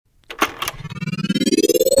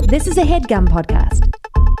This is a HeadGum podcast.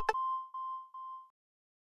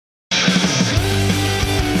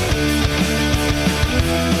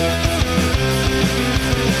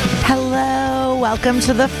 Hello, welcome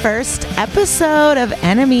to the first episode of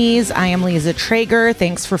Enemies. I am Lisa Traeger.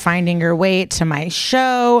 Thanks for finding your way to my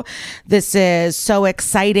show. This is so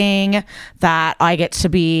exciting that I get to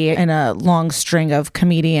be in a long string of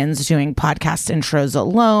comedians doing podcast intros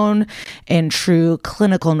alone in true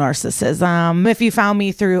clinical narcissism. If you found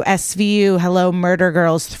me through SVU, hello, Murder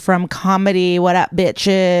Girls from Comedy. What up,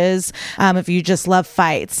 bitches? If you just love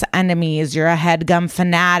fights, Enemies, you're a HeadGum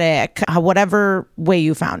fanatic, whatever way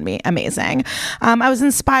you found me, amazing. I was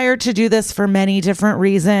inspired to do this for many different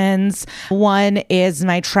reasons. One is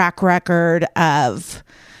my track record of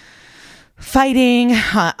fighting,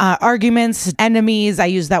 arguments, enemies. I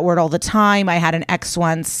use that word all the time. I had an ex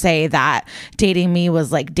once say that dating me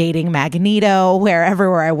was like dating Magneto, where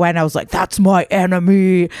everywhere I went, I was like, that's my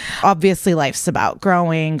enemy. Obviously, life's about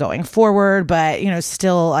growing, going forward, but,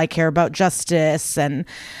 still I care about justice. And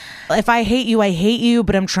if I hate you,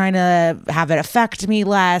 but I'm trying to have it affect me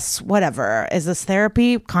less, whatever. Is this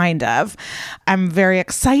therapy? Kind of. I'm very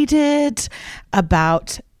excited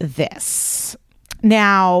about this.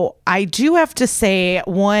 Now, I do have to say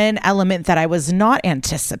one element that I was not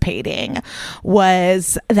anticipating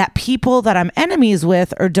was that people that I'm enemies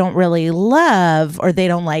with or don't really love or they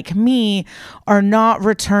don't like me are not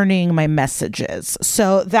returning my messages.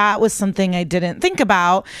 So that was something I didn't think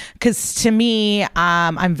about because to me,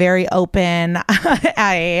 I'm very open.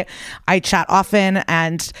 I chat often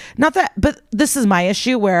and not that, but this is my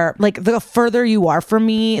issue where like the further you are from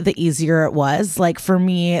me, the easier it was. Like for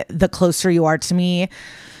me, the closer you are to me,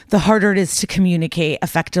 the harder it is to communicate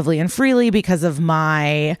effectively and freely because of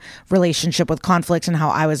my relationship with conflict and how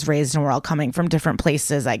I was raised, and we're all coming from different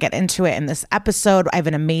places. I get into it in this episode. I have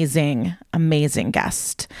an amazing, amazing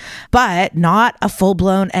guest, but not a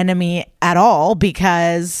full-blown enemy at all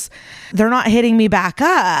because they're not hitting me back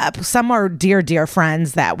up. Some are dear, dear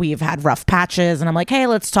friends that we've had rough patches and I'm like, hey,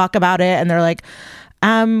 let's talk about it. And they're like,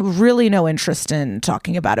 really no interest in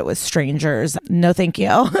talking about it with strangers. No, thank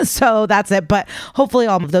you. So that's it. But hopefully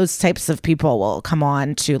all of those types of people will come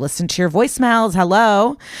on to listen to your voicemails.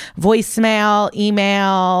 Hello, voicemail,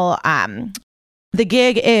 email. The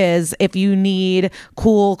gig is if you need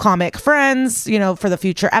cool comic friends, for the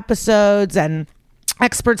future episodes and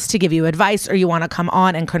experts to give you advice, or you want to come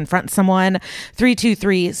on and confront someone,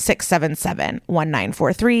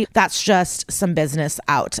 323-677-1943. That's just some business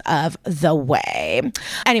out of the way.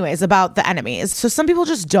 Anyways, about the enemies. So some people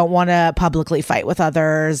just don't want to publicly fight with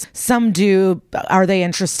others. Some do. Are they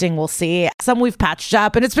interesting? We'll see. Some we've patched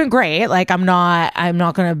up and it's been great. Like I'm not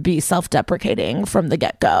going to be self-deprecating from the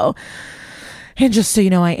get-go. And just so you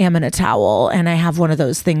know, I am in a towel and I have one of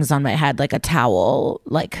those things on my head, like a towel,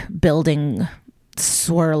 like building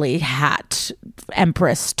swirly hat,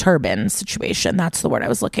 empress turban situation. That's the word I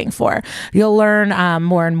was looking for. You'll learn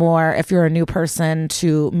more and more if you're a new person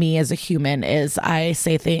to me as a human is I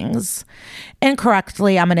say things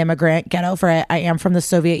incorrectly. I'm an immigrant. Get over it. I am from the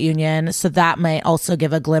Soviet Union. So that might also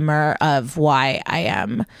give a glimmer of why I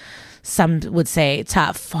am, some would say,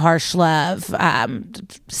 tough, harsh love.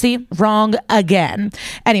 See, wrong again.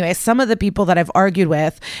 Anyway, some of the people that I've argued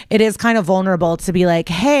with, it is kind of vulnerable to be like,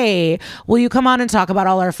 hey, will you come on and talk about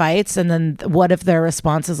all our fights? And then what if their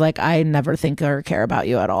response is like, I never think or care about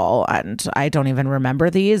you at all. And I don't even remember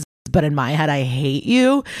these. But in my head, I hate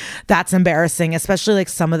you. That's embarrassing, especially like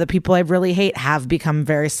some of the people I really hate have become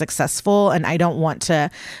very successful. And I don't want to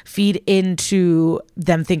feed into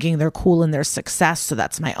them thinking they're cool in their success. So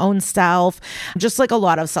that's my own self. Just like a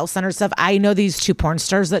lot of self-centered stuff. I know these two porn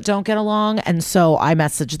stars that don't get along. And so I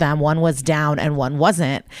messaged them. One was down and one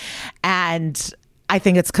wasn't. And I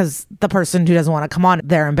think it's because the person who doesn't want to come on,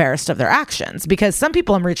 they're embarrassed of their actions, because some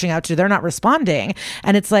people I'm reaching out to, they're not responding.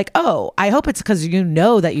 And it's like, oh, I hope it's because you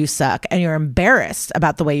know that you suck and you're embarrassed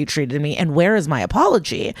about the way you treated me. And where is my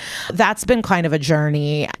apology? That's been kind of a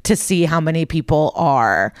journey to see how many people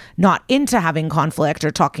are not into having conflict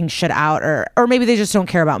or talking shit out, or maybe they just don't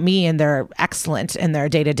care about me and they're excellent in their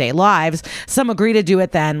day-to-day lives. Some agree to do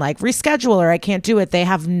it then, like reschedule, or I can't do it. They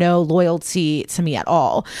have no loyalty to me at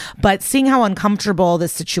all. But seeing how uncomfortable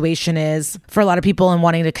this situation is for a lot of people and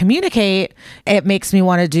wanting to communicate, it makes me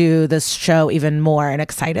want to do this show even more, and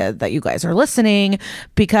excited that you guys are listening,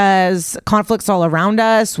 because conflict's all around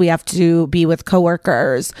us. We have to be with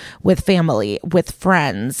coworkers, with family, with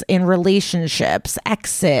friends, in relationships,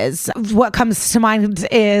 exes. What comes to mind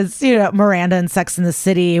is, Miranda in Sex and the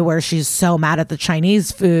City, where she's so mad at the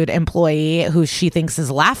Chinese food employee who she thinks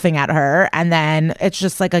is laughing at her. And then it's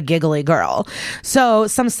just like a giggly girl. So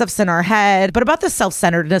some stuff's in our head. But about this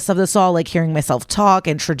self-centeredness of this all, like hearing myself talk,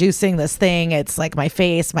 introducing this thing. It's like my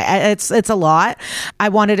face, it's a lot. I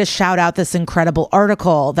wanted to shout out this incredible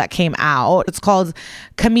article that came out. It's called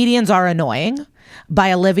Comedians Are Annoying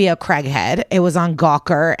by Olivia Craighead. It was on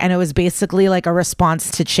Gawker, and it was basically like a response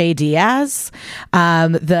to Che Diaz,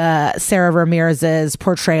 the Sarah Ramirez's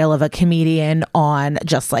portrayal of a comedian on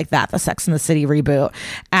Just Like That, the Sex and the City reboot.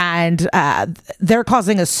 And they're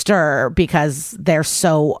causing a stir because they're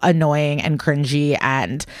so annoying and cringy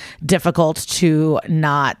and difficult to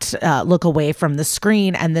not look away from the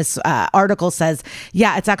screen. And this article says,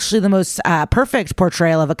 yeah, it's actually the most perfect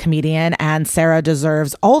portrayal of a comedian, and Sarah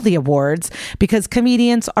deserves all the awards because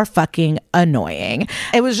comedians are fucking annoying.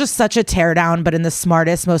 It was just such a teardown, but in the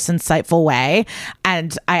smartest, most insightful way.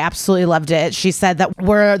 And I absolutely loved it. She said that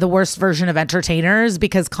we're the worst version of entertainers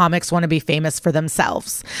because comics want to be famous for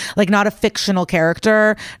themselves. Like, not a fictional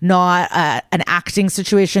character, not an acting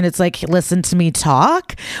situation. It's like, listen to me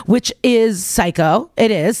talk, which is psycho.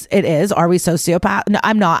 It is. Are we sociopath? No,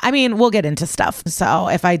 I'm not. I mean, we'll get into stuff. So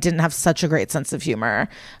if I didn't have such a great sense of humor,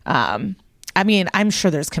 I mean, I'm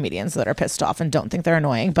sure there's comedians that are pissed off and don't think they're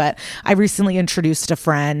annoying, but I recently introduced a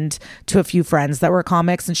friend to a few friends that were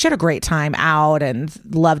comics, and she had a great time out and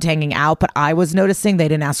loved hanging out. But I was noticing they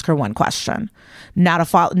didn't ask her one question, not a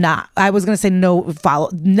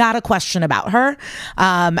question about her.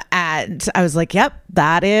 And I was like, yep,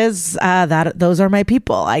 those are my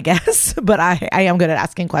people, I guess. But I am good at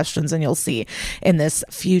asking questions, and you'll see in this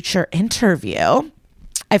future interview.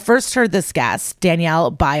 I first heard this guest, Danielle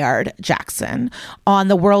Bayard Jackson, on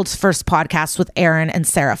the world's first podcast with Aaron and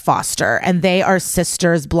Sarah Foster. And they are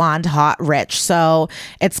sisters, blonde, hot, rich. So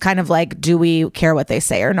it's kind of like, do we care what they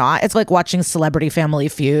say or not? It's like watching Celebrity Family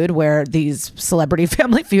Feud, where these Celebrity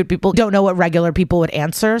Family Feud people don't know what regular people would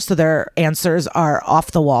answer. So their answers are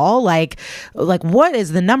off the wall. Like what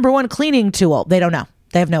is the number one cleaning tool? They don't know.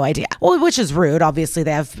 They have no idea. Well, which is rude. Obviously,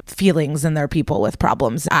 they have feelings and they're people with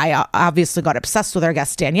problems. I obviously got obsessed with our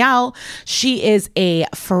guest, Danielle. She is a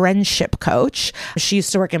friendship coach. She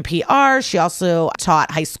used to work in PR. She also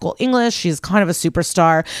taught high school English. She's kind of a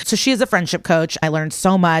superstar. So she is a friendship coach. I learned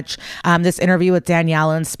so much. This interview with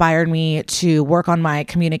Danielle inspired me to work on my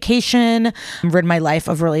communication, rid my life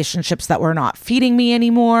of relationships that were not feeding me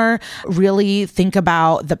anymore, really think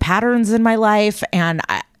about the patterns in my life. And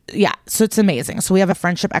so it's amazing. So we have a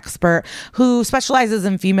friendship expert who specializes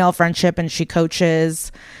in female friendship, and she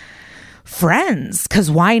coaches friends,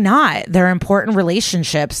 because why not? They're important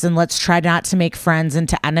relationships, and let's try not to make friends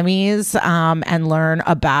into enemies, and learn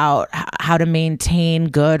about how to maintain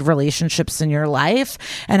good relationships in your life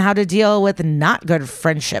and how to deal with not good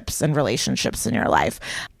friendships and relationships in your life.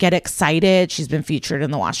 Get excited. She's been featured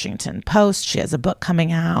in the Washington Post. She has a book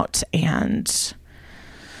coming out, and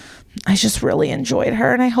I just really enjoyed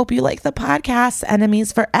her, and I hope you like the podcast.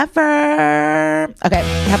 Enemies Forever. Okay,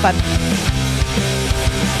 have fun.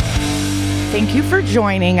 Thank you for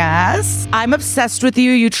joining us. I'm obsessed with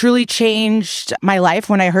you. You truly changed my life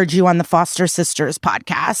when I heard you on the Foster Sisters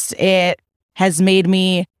podcast. It has made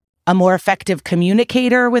me a more effective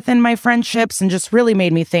communicator within my friendships and just really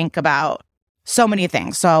made me think about so many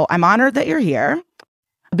things. So I'm honored that you're here.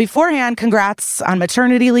 Beforehand, congrats on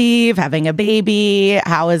maternity leave, having a baby.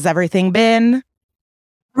 How has everything been?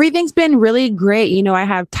 Everything's been really great. You know, I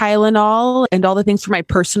have Tylenol and all the things for my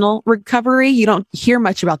personal recovery. You don't hear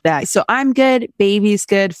much about that. So I'm good. Baby's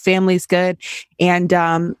good. Family's good. And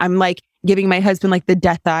I'm like giving my husband like the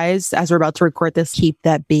death eyes as we're about to record this. Keep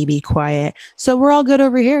that baby quiet. So we're all good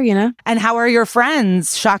over here, you know? And how are your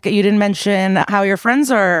friends? Shock it, you didn't mention how your friends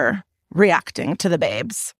are reacting to the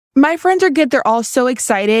babes. My friends are good. They're all so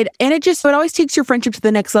excited. And it always takes your friendship to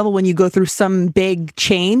the next level when you go through some big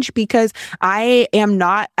change, because I am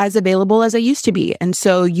not as available as I used to be. And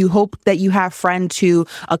so you hope that you have friends who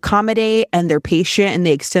accommodate and they're patient and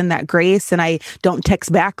they extend that grace. And I don't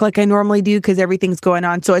text back like I normally do because everything's going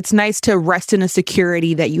on. So it's nice to rest in a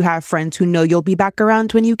security that you have friends who know you'll be back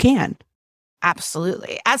around when you can.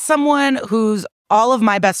 Absolutely. As someone who's all of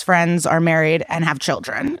my best friends are married and have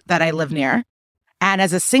children that I live near, and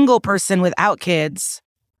as a single person without kids,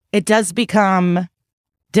 it does become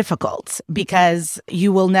difficult because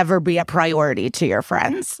you will never be a priority to your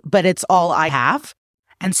friends, but it's all I have.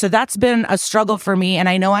 And so that's been a struggle for me. And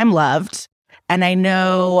I know I'm loved and I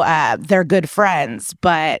know they're good friends,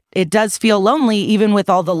 but it does feel lonely even with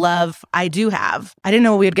all the love I do have. I didn't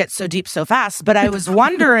know we would get so deep so fast, but I was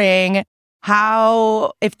wondering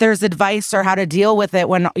if there's advice or how to deal with it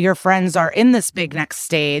when your friends are in this big next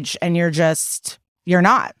stage and you're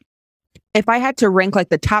not. if I had to rank like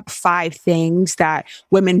the top 5 things that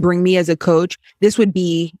women bring me as a coach, this would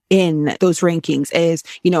be in those rankings is,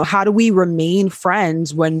 how do we remain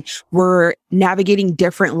friends when we're navigating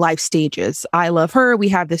different life stages? I love her. We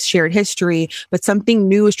have this shared history, but something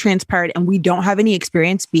new has transpired and we don't have any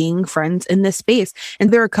experience being friends in this space.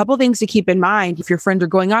 And there are a couple things to keep in mind. If your friends are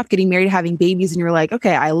going off, getting married, having babies, and you're like,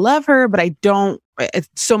 okay, I love her, but I don't,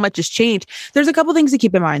 so much has changed. There's a couple things to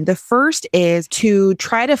keep in mind. The first is to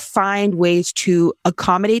try to find ways to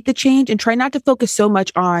accommodate the change and try not to focus so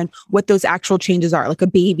much on what those actual changes are, like a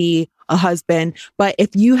baby, a husband. But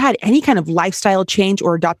if you had any kind of lifestyle change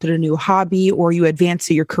or adopted a new hobby or you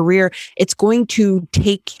advance in your career, it's going to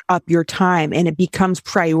take up your time and it becomes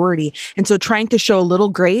priority. And so trying to show a little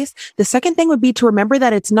grace. The second thing would be to remember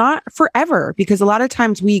that it's not forever, because a lot of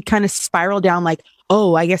times we kind of spiral down like,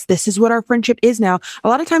 oh, I guess this is what our friendship is now. A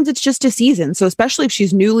lot of times it's just a season. So especially if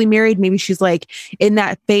she's newly married, maybe she's like in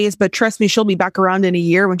that phase, but trust me, she'll be back around in a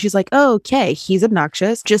year when she's like, oh, okay, he's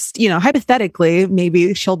obnoxious. Just, hypothetically,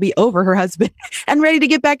 maybe she'll be over her husband and ready to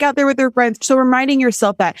get back out there with her friends. So reminding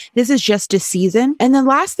yourself that this is just a season. And then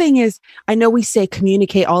last thing is, I know we say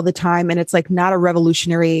communicate all the time and it's like not a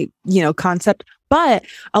revolutionary, concept, but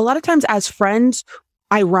a lot of times as friends,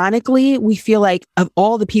 ironically, we feel like of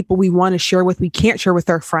all the people we want to share with, we can't share with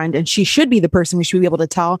our friend, and she should be the person we should be able to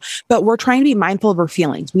tell, but we're trying to be mindful of her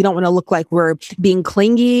feelings. We don't want to look like we're being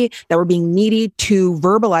clingy, that we're being needy to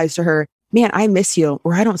verbalize to her, man, I miss you,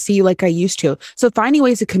 or I don't see you like I used to. So finding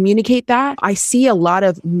ways to communicate that. I see a lot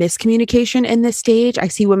of miscommunication in this stage. I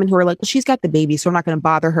see women who are like, well, she's got the baby, so I'm not going to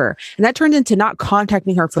bother her. And that turns into not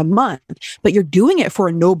contacting her for a month, but you're doing it for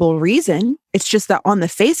a noble reason. It's just that on the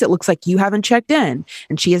face, it looks like you haven't checked in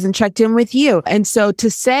and she hasn't checked in with you. And so to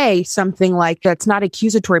say something like that's not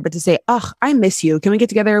accusatory, but to say, oh, I miss you. Can we get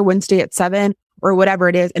together Wednesday at 7? Or whatever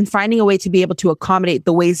it is, and finding a way to be able to accommodate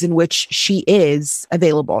the ways in which she is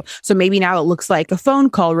available. So maybe now it looks like a phone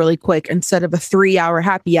call really quick instead of a 3-hour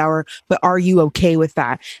happy hour, but are you okay with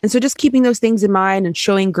that? And so just keeping those things in mind and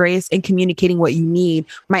showing grace and communicating what you need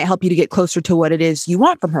might help you to get closer to what it is you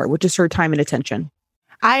want from her, which is her time and attention.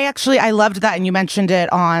 I loved that. And you mentioned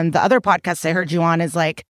it on the other podcast I heard you on, is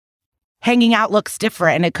like hanging out looks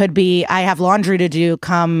different. And it could be, I have laundry to do,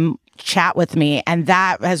 come chat with me. And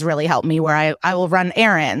that has really helped me, where I will run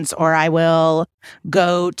errands or I will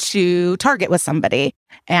go to Target with somebody.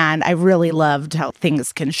 And I really loved how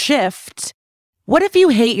things can shift. What if you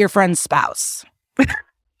hate your friend's spouse?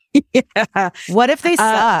 Yeah. What if they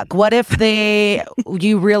suck? What if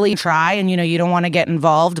you really try and you don't want to get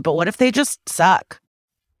involved, but what if they just suck?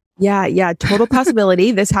 Yeah. Total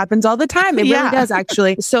possibility. This happens all the time. It really does,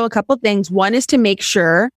 actually. So a couple things. One is to make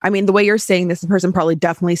sure, the way you're saying this, the person probably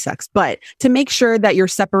definitely sucks, but to make sure that you're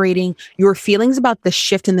separating your feelings about the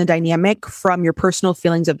shift in the dynamic from your personal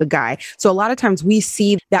feelings of the guy. So a lot of times we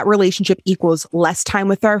see that relationship equals less time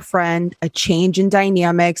with our friend, a change in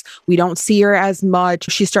dynamics. We don't see her as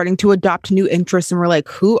much. She's starting to adopt new interests and we're like,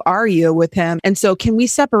 who are you with him? And so can we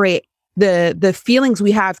separate the feelings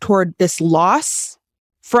we have toward this loss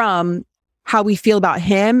from how we feel about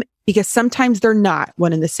him? Because sometimes they're not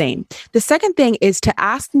one and the same. The second thing is to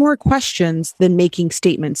ask more questions than making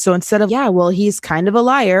statements. So instead of, yeah, well, he's kind of a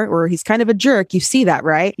liar or he's kind of a jerk, you see that,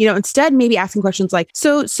 right? Instead, maybe asking questions like,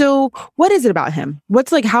 so what is it about him?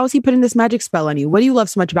 What's like, how is he putting this magic spell on you? What do you love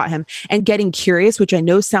so much about him? And getting curious, which I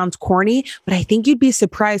know sounds corny, but I think you'd be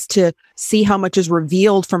surprised to see how much is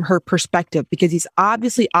revealed from her perspective, because he's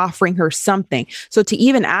obviously offering her something. So to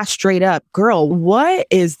even ask straight up, girl, what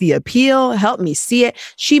is the appeal? Help me see it.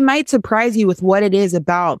 She might surprise you with what it is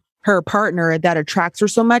about her partner that attracts her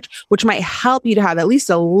so much, which might help you to have at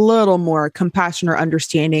least a little more compassion or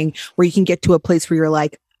understanding, where you can get to a place where you're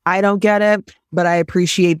like, I don't get it, but I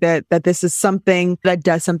appreciate that this is something that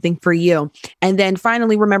does something for you. And then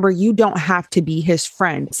finally, remember, you don't have to be his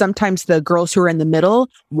friend. Sometimes the girls who are in the middle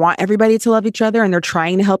want everybody to love each other and they're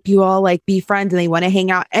trying to help you all like be friends and they want to hang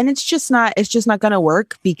out. And it's just not going to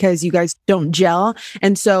work because you guys don't gel.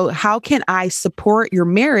 And so how can I support your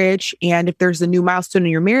marriage? And if there's a new milestone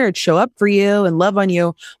in your marriage, show up for you and love on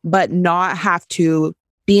you, but not have to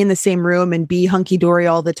be in the same room and be hunky dory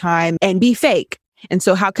all the time and be fake. And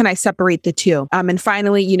so how can I separate the two? And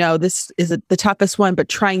finally, this is the toughest one, but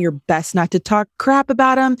trying your best not to talk crap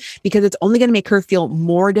about him, because it's only going to make her feel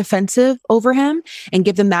more defensive over him and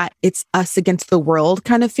give them that it's us against the world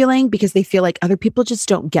kind of feeling, because they feel like other people just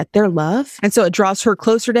don't get their love. And so it draws her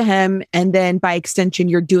closer to him. And then by extension,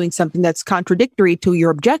 you're doing something that's contradictory to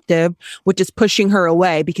your objective, which is pushing her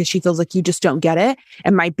away because she feels like you just don't get it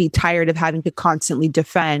and might be tired of having to constantly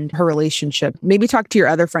defend her relationship. Maybe talk to your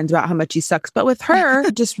other friends about how much he sucks, but with her,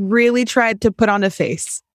 just really tried to put on a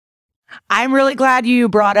face. I'm really glad you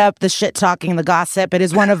brought up the shit talking, the gossip. It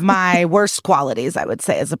is one of my worst qualities, I would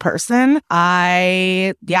say, as a person.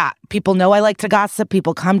 People know I like to gossip.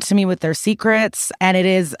 People come to me with their secrets, and it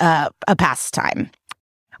is a pastime.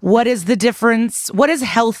 What is the difference? What is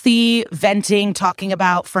healthy venting, talking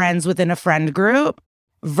about friends within a friend group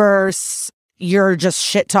versus you're just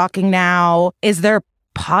shit talking now? Is there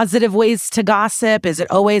positive ways to gossip? Is it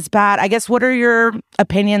always bad? I guess, what are your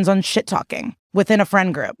opinions on shit talking within a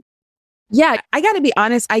friend group? Yeah, I got to be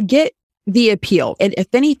honest. I get the appeal. And if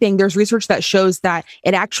anything, there's research that shows that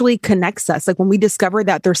it actually connects us. Like when we discover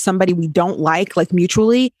that there's somebody we don't like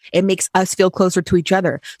mutually, it makes us feel closer to each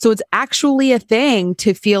other. So it's actually a thing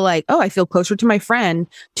to feel like, oh, I feel closer to my friend.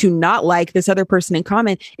 To not like this other person in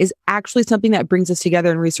common is actually something that brings us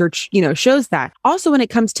together, and research, shows that. Also, when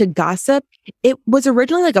it comes to gossip, it was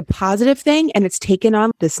originally like a positive thing, and it's taken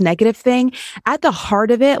on this negative thing. At the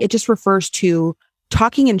heart of it, it just refers to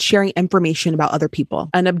talking and sharing information about other people,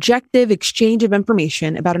 an objective exchange of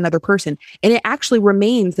information about another person. And it actually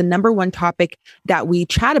remains the number one topic that we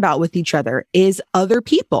chat about with each other is other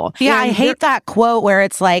people. Yeah, and I hate that quote where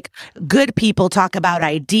it's like, good people talk about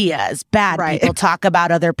ideas, bad people talk about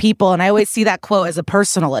other people. And I always see that quote as a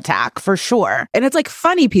personal attack, for sure. And it's like,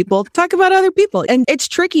 funny people talk about other people. And it's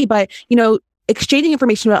tricky, but, exchanging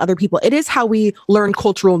information about other people, it is how we learn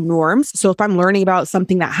cultural norms. So if I'm learning about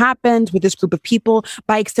something that happened with this group of people,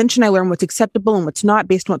 by extension, I learn what's acceptable and what's not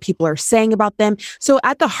based on what people are saying about them. So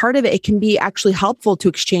at the heart of it, it can be actually helpful to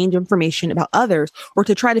exchange information about others, or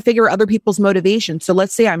to try to figure out other people's motivations. So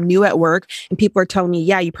let's say I'm new at work and people are telling me,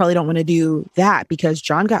 yeah, you probably don't want to do that because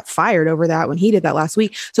John got fired over that when he did that last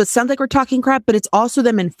week. So it sounds like we're talking crap, but it's also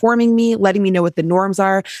them informing me, letting me know what the norms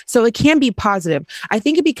are. So it can be positive. I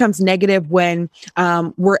think it becomes negative when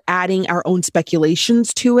we're adding our own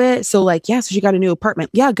speculations to it. So like, yeah, so she got a new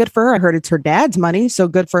apartment. Yeah, good for her. I heard it's her dad's money. So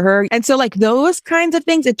good for her. And so like those kinds of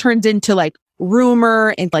things, it turns into like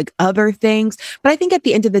rumor and like other things. But I think at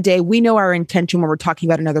the end of the day, we know our intention when we're talking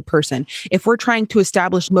about another person. If we're trying to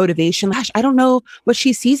establish motivation, gosh, I don't know what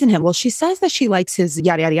she sees in him. Well, she says that she likes his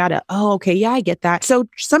yada, yada, yada. Oh, okay. Yeah, I get that. So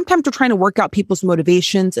sometimes we're trying to work out people's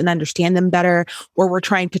motivations and understand them better, or we're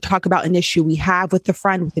trying to talk about an issue we have with the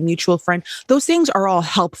friend, with a mutual friend. Those things are all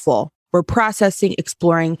helpful. We're processing,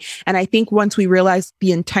 exploring. And I think once we realize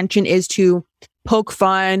the intention is to poke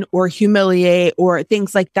fun or humiliate or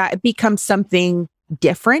things like that, it becomes something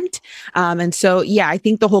different. And so, yeah, I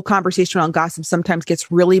think the whole conversation around gossip sometimes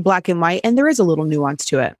gets really black and white, and there is a little nuance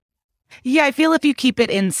to it. Yeah, I feel if you keep it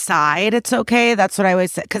inside, it's okay. That's what I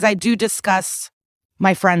always say, because I do discuss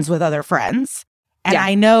my friends with other friends, and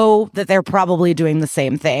I know that they're probably doing the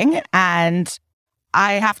same thing, and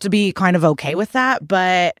I have to be kind of okay with that.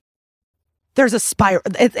 But there's a spiral.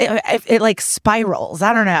 It like spirals.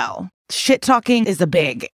 I don't know. Shit talking is a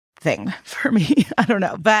big thing for me. I don't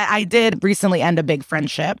know. But I did recently end a big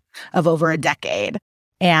friendship of over a decade.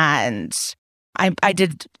 And I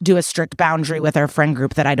did do a strict boundary with our friend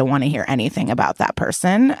group that I don't want to hear anything about that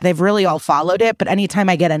person. They've really all followed it. But anytime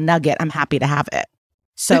I get a nugget, I'm happy to have it.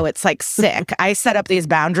 So it's like sick. I set up these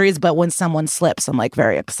boundaries, but when someone slips, I'm like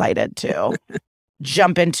very excited to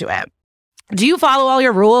jump into it. Do you follow all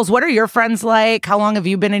your rules? What are your friends like? How long have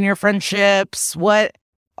you been in your friendships? What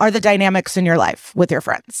are the dynamics in your life with your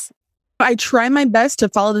friends? I try my best to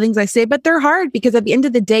follow the things I say, but they're hard because at the end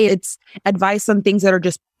of the day, it's advice on things that are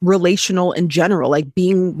just relational in general, like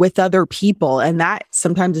being with other people. And that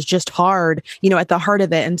sometimes is just hard, at the heart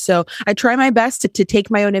of it. And so I try my best to take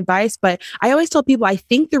my own advice, but I always tell people, I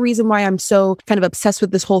think the reason why I'm so kind of obsessed with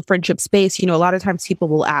this whole friendship space, a lot of times people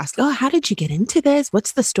will ask, oh, how did you get into this?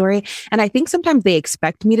 What's the story? And I think sometimes they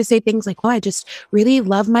expect me to say things like, oh, I just really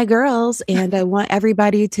love my girls and I want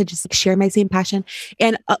everybody to just share my same passion.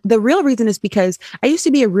 And the real reason is because I used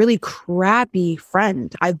to be a really crappy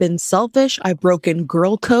friend. I've been selfish. I've broken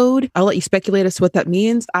girl code. I'll let you speculate as to what that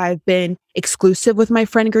means. I've been exclusive with my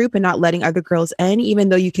friend group and not letting other girls in, even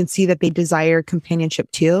though you can see that they desire companionship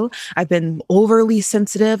too. I've been overly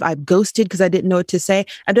sensitive. I've ghosted because I didn't know what to say.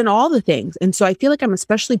 I've done all the things. And so I feel like I'm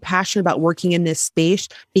especially passionate about working in this space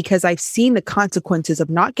because I've seen the consequences of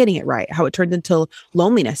not getting it right, how it turned into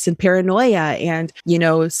loneliness and paranoia and,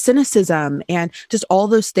 cynicism and just all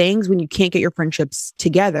those things when you can't get your friendships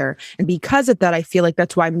together. And because of that, I feel like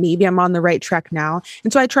that's why maybe I'm on the right track now.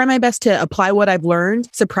 And so I try my best to apply what I've learned.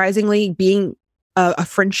 Surprisingly, being a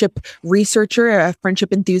friendship researcher, a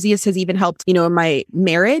friendship enthusiast has even helped, in my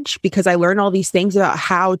marriage because I learned all these things about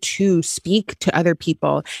how to speak to other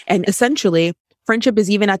people. And essentially, friendship is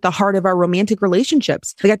even at the heart of our romantic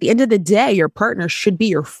relationships. Like at the end of the day, your partner should be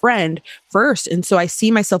your friend first. And so I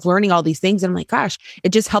see myself learning all these things. And I'm like, gosh, it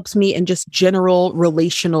just helps me in just general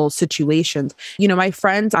relational situations. My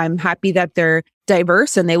friends, I'm happy that they're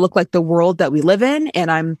diverse and they look like the world that we live in.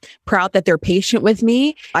 And I'm proud that they're patient with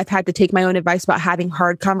me. I've had to take my own advice about having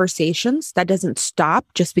hard conversations. That doesn't stop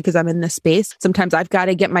just because I'm in this space. Sometimes I've got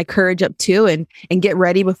to get my courage up too and get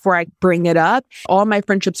ready before I bring it up. All my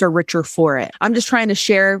friendships are richer for it. I'm just trying to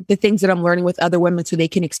share the things that I'm learning with other women so they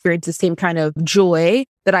can experience the same kind of joy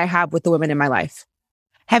that I have with the women in my life.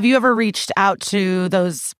 Have you ever reached out to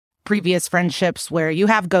those previous friendships where you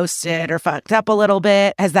have ghosted or fucked up a little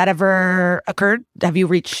bit? Has that ever occurred? Have you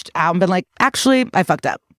reached out and been like, actually, I fucked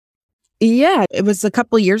up? Yeah, it was a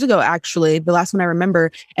couple of years ago, actually, the last one I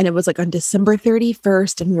remember. And it was like on December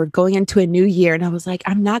 31st and we were going into a new year. And I was like,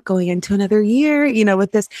 I'm not going into another year,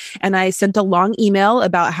 with this. And I sent a long email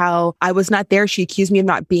about how I was not there. She accused me of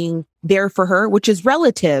not being there for her, which is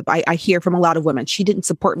relative. I hear from a lot of women. She didn't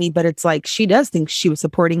support me, but it's like, she does think she was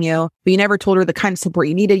supporting you, but you never told her the kind of support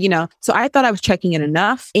you needed, So I thought I was checking in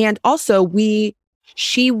enough. And also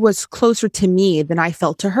she was closer to me than I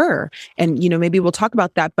felt to her. And, maybe we'll talk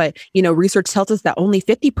about that. But, research tells us that only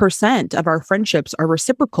 50% of our friendships are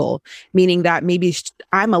reciprocal, meaning that maybe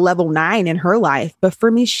I'm a level 9 in her life, but for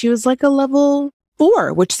me, she was like a level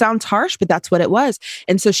 4, which sounds harsh, but that's what it was.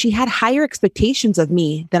 And so she had higher expectations of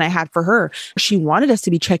me than I had for her. She wanted us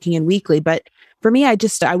to be checking in weekly, but for me, I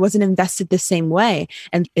wasn't invested the same way.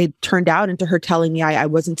 And it turned out into her telling me I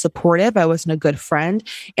wasn't supportive. I wasn't a good friend.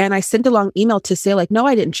 And I sent a long email to say like, no,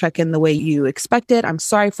 I didn't check in the way you expected. I'm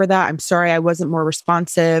sorry for that. I'm sorry I wasn't more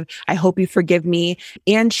responsive. I hope you forgive me.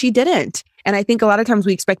 And she didn't. And I think a lot of times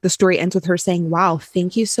we expect the story ends with her saying, wow,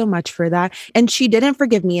 thank you so much for that. And she didn't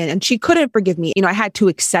forgive me and she couldn't forgive me. I had to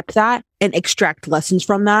accept that and extract lessons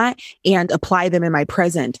from that and apply them in my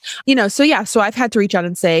present. So I've had to reach out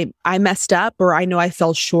and say, I messed up or I know I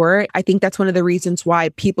fell short. I think that's one of the reasons why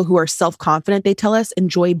people who are self-confident, they tell us,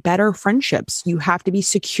 enjoy better friendships. You have to be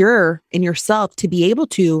secure in yourself to be able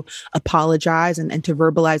to apologize and to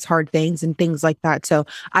verbalize hard things and things like that. So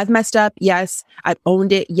I've messed up. Yes. I've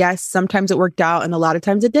owned it. Yes. Sometimes it worked out and a lot of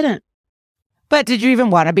times it didn't. But did you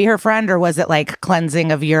even want to be her friend or was it like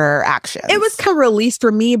cleansing of your actions? It was kind of release for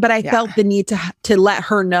me, but I felt the need to let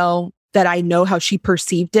her know that I know how she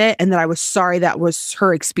perceived it and that I was sorry that was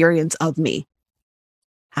her experience of me.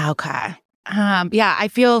 Okay. I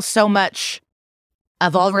feel so much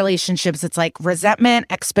of all relationships, it's like resentment,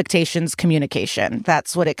 expectations, communication.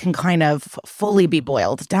 That's what it can kind of fully be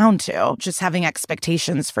boiled down to, just having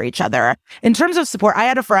expectations for each other. In terms of support, I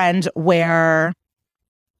had a friend where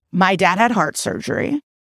my dad had heart surgery.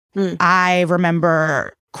 I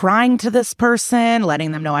remember crying to this person,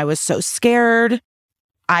 letting them know I was so scared.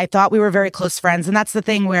 I thought we were very close friends. And that's the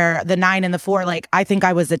thing where the 9 and the 4, like, I think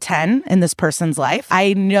I was a 10 in this person's life.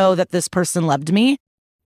 I know that this person loved me,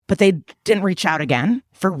 but they didn't reach out again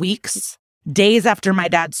for weeks. Days after my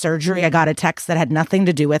dad's surgery, I got a text that had nothing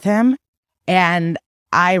to do with him. And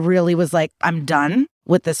I really was like, I'm done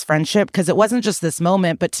with this friendship, because it wasn't just this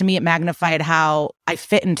moment, but to me, it magnified how I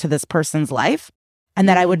fit into this person's life and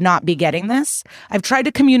that I would not be getting this. I've tried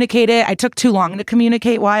to communicate it. I took too long to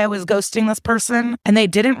communicate why I was ghosting this person, and they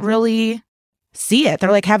didn't really see it.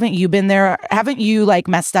 They're like, haven't you been there? Haven't you like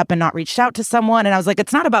messed up and not reached out to someone? And I was like,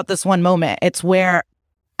 it's not about this one moment. It's where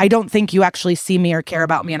I don't think you actually see me or care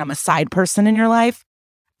about me and I'm a side person in your life.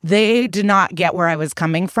 They did not get where I was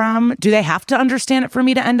coming from. Do they have to understand it for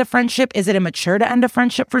me to end a friendship? Is it immature to end a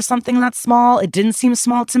friendship for something that's small? It didn't seem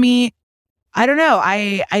small to me. I don't know.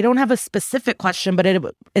 I don't have a specific question, but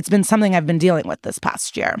it's been something I've been dealing with this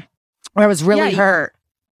past year where I was really hurt.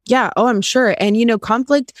 Yeah. Oh, I'm sure. And,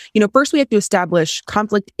 conflict, first we have to establish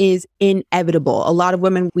conflict is inevitable. A lot of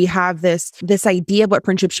women, we have this idea of what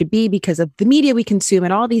friendship should be because of the media we consume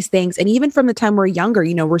and all these things. And even from the time we're younger,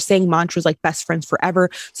 we're saying mantras like best friends forever.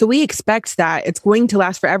 So we expect that it's going to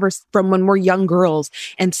last forever from when we're young girls.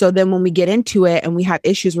 And so then when we get into it and we have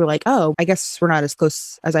issues, we're like, oh, I guess we're not as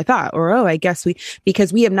close as I thought. Or, oh, I guess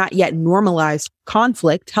because we have not yet normalized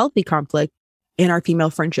conflict, healthy conflict, in our female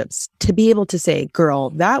friendships, to be able to say, girl,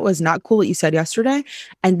 that was not cool what you said yesterday,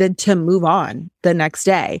 and then to move on the next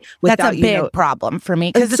day. That's a big problem for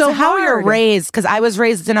me, because it's so how you're raised. Because I was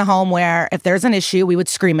raised in a home where if there's an issue, we would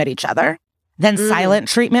scream at each other, then silent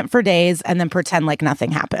treatment for days, and then pretend like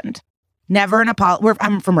nothing happened. Never an apology.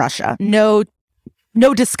 I'm from Russia. No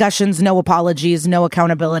discussions, no apologies, no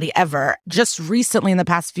accountability ever. Just recently in the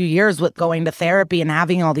past few years with going to therapy and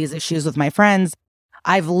having all these issues with my friends,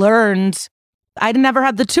 I've learned I never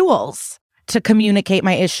had the tools to communicate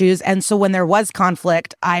my issues. And so when there was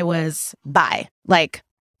conflict, I was bye. Like,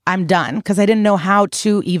 I'm done, because I didn't know how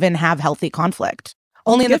to even have healthy conflict.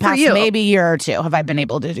 Only in the past maybe year or two have I been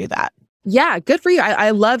able to do that. Yeah, good for you.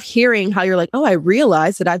 I love hearing how you're like, oh, I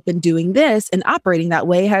realize that I've been doing this and operating that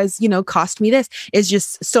way has, cost me this. It's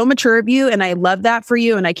just so mature of you. And I love that for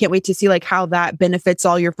you. And I can't wait to see like how that benefits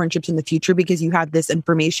all your friendships in the future because you have this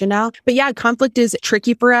information now. But yeah, conflict is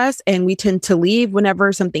tricky for us and we tend to leave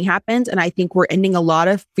whenever something happens. And I think we're ending a lot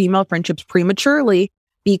of female friendships prematurely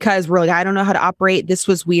because we're like, I don't know how to operate. This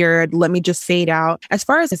was weird. Let me just fade out. As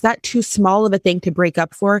far as, is that too small of a thing to break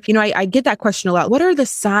up for? I get that question a lot. What are the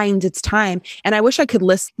signs it's time? And I wish I could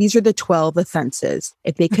list, these are the 12 offenses.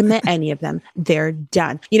 If they commit any of them, they're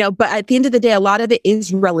done. But at the end of the day, a lot of it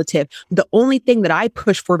is relative. The only thing that I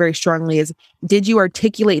push for very strongly is, did you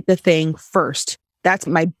articulate the thing first? That's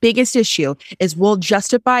my biggest issue is we'll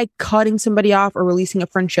justify cutting somebody off or releasing a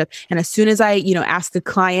friendship. And as soon as I, ask the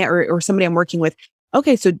client or somebody I'm working with,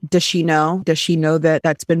 okay, so does she know? Does she know that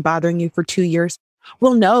that's been bothering you for 2 years?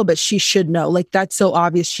 Well, no, but she should know. Like, that's so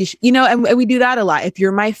obvious. And we do that a lot. If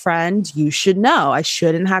you're my friend, you should know. I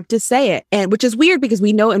shouldn't have to say it. And which is weird because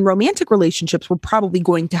we know in romantic relationships, we're probably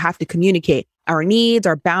going to have to communicate our needs,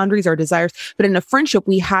 our boundaries, our desires. But in a friendship,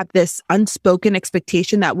 we have this unspoken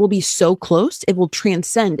expectation that we'll be so close, it will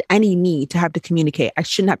transcend any need to have to communicate. I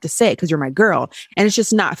shouldn't have to say it because you're my girl. And it's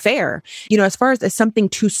just not fair. As far as something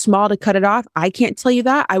too small to cut it off, I can't tell you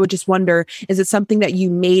that. I would just wonder, is it something that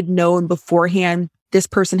you made known beforehand? This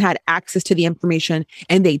person had access to the information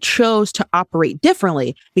and they chose to operate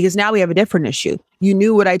differently because now we have a different issue. You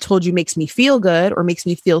knew what I told you makes me feel good or makes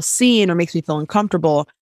me feel seen or makes me feel uncomfortable.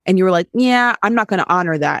 And you were like, yeah, I'm not going to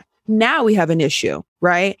honor that. Now we have an issue,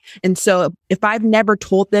 right? And so if I've never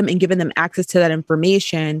told them and given them access to that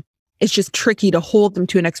information, it's just tricky to hold them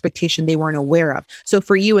to an expectation they weren't aware of. So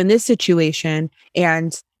for you in this situation,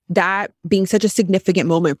 and that being such a significant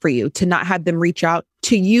moment for you to not have them reach out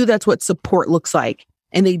to you, that's what support looks like.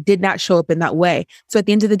 And they did not show up in that way. So at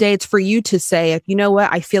the end of the day, it's for you to say, if you know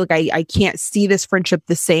what, I feel like I can't see this friendship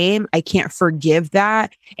the same. I can't forgive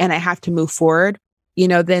that. And I have to move forward.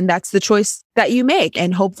 Then that's the choice that you make.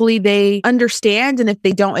 And hopefully they understand. And if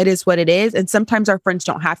they don't, it is what it is. And sometimes our friends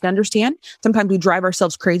don't have to understand. Sometimes we drive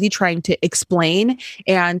ourselves crazy trying to explain.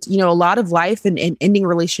 And, a lot of life and ending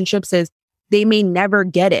relationships is they may never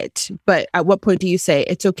get it. But at what point do you say,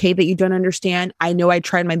 it's okay that you don't understand? I know I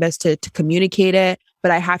tried my best to communicate it,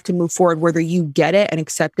 but I have to move forward whether you get it and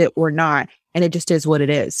accept it or not. And it just is what it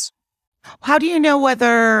is. How do you know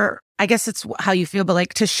whether, I guess it's how you feel, but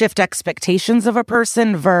like to shift expectations of a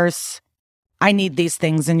person versus I need these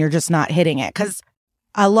things and you're just not hitting it? Because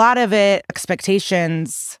a lot of it,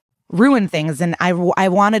 expectations ruin things. And I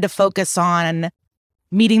wanted to focus on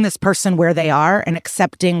meeting this person where they are and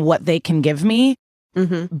accepting what they can give me.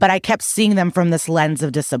 Mm-hmm. But I kept seeing them from this lens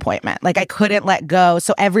of disappointment. Like I couldn't let go.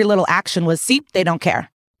 So every little action was, see, they don't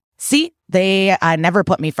care. See, they never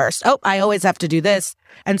put me first. Oh, I always have to do this.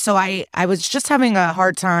 And so I was just having a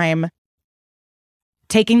hard time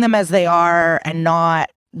taking them as they are and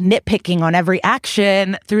not nitpicking on every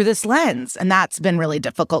action through this lens. And that's been really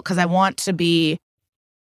difficult because I want to be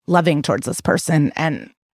loving towards this person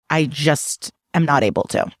and I just am not able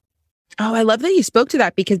to. Oh, I love that you spoke to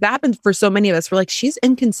that because that happens for so many of us. We're like, she's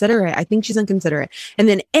inconsiderate. I think she's inconsiderate. And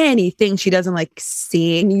then anything she doesn't like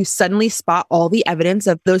seeing, you suddenly spot all the evidence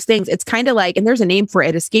of those things. It's kind of like, and there's a name for it.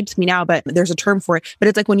 It escapes me now, but there's a term for it. But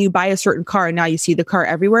it's like when you buy a certain car and now you see the car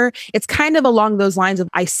everywhere. It's kind of along those lines of,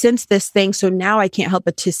 I sense this thing. So now I can't help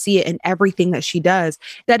but to see it in everything that she does.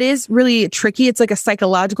 That is really tricky. It's like a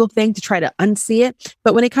psychological thing to try to unsee it.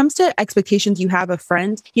 But when it comes to expectations you have of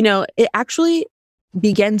friends, it actually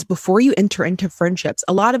begins before you enter into friendships.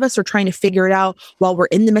 A lot of us are trying to figure it out while we're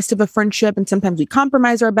in the midst of a friendship. And sometimes we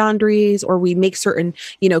compromise our boundaries or we make certain,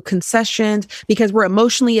 concessions because we're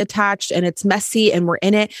emotionally attached and it's messy and we're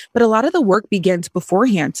in it. But a lot of the work begins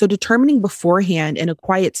beforehand. So determining beforehand in a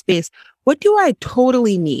quiet space, what do I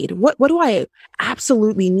totally need? What do I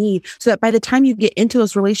absolutely need? So that by the time you get into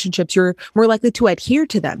those relationships, you're more likely to adhere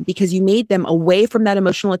to them because you made them away from that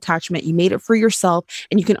emotional attachment. You made it for yourself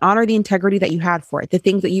and you can honor the integrity that you had for it, the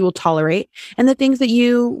things that you will tolerate and the things that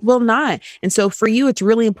you will not. And so for you, it's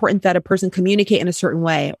really important that a person communicate in a certain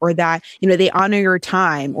way or that, they honor your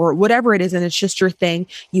time or whatever it is. And it's just your thing.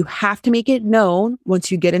 You have to make it known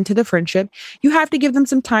once you get into the friendship. You have to give them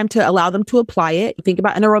some time to allow them to apply it. Think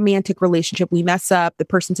about in a romantic relationship, relationship, we mess up, the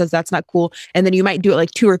person says that's not cool, and then you might do it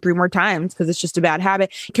like 2 or 3 more times because it's just a bad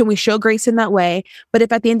habit. Can we show grace in that way? But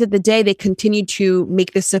if at the end of the day they continue to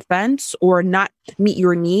make this offense or not meet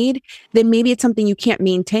your need, then maybe it's something you can't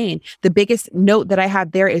maintain. The biggest note that I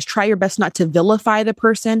have there is try your best not to vilify the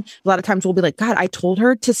person. A lot of times we'll be like, God, I told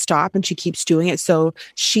her to stop and she keeps doing it, so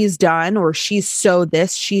she's done, or she's so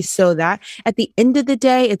this, she's so that. At the end of the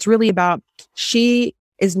day, it's really about she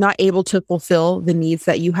is not able to fulfill the needs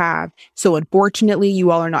that you have. So unfortunately,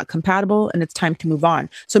 you all are not compatible and it's time to move on.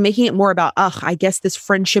 So making it more about, I guess this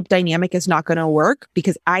friendship dynamic is not going to work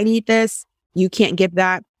because I need this. You can't give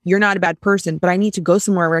that. You're not a bad person, but I need to go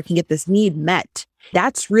somewhere where I can get this need met.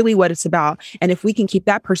 That's really what it's about. And if we can keep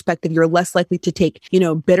that perspective, you're less likely to take,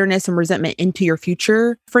 bitterness and resentment into your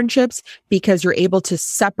future friendships because you're able to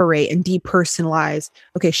separate and depersonalize.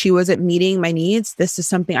 Okay, she wasn't meeting my needs. This is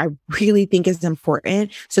something I really think is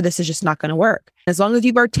important. So this is just not going to work. As long as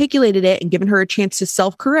you've articulated it and given her a chance to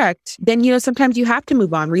self-correct, then, sometimes you have to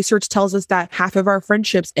move on. Research tells us that half of our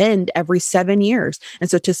friendships end every 7 years. And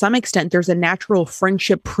so to some extent, there's a natural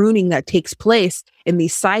friendship pruning that takes place in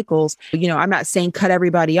these cycles. I'm not saying cut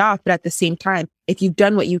everybody off, but at the same time, if you've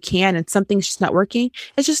done what you can and something's just not working,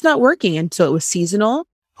 it's just not working. And so it was seasonal.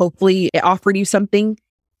 Hopefully it offered you something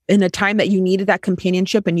in a time that you needed that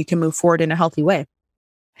companionship and you can move forward in a healthy way.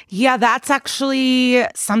 Yeah, that's actually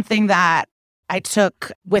something that I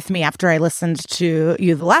took with me after I listened to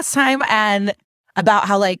you the last time, and about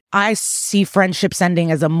how I see friendships ending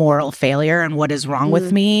as a moral failure and what is wrong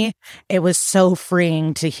with me. It was so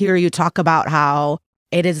freeing to hear you talk about how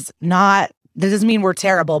it is not, that doesn't mean we're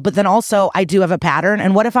terrible, but then also I do have a pattern.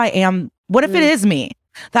 And what if it is me?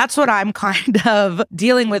 That's what I'm kind of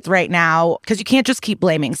dealing with right now, because you can't just keep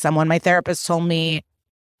blaming someone. My therapist told me,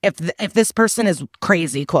 if this person is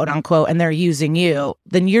crazy, quote unquote, and they're using you,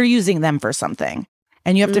 then you're using them for something.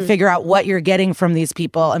 And you have to figure out what you're getting from these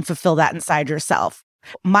people and fulfill that inside yourself.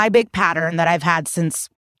 My big pattern that I've had since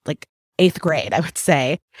 8th grade, I would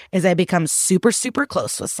say, is I become super, super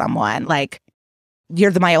close with someone.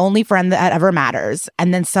 You're my only friend that ever matters.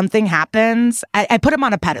 And then something happens. I put them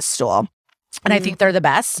on a pedestal and I think they're the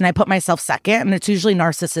best. And I put myself second. And it's usually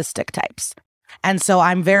narcissistic types. And so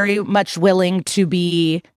I'm very much willing to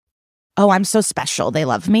be, I'm so special. They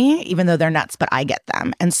love me, even though they're nuts, but I get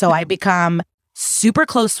them. And so I become super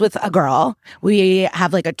close with a girl. We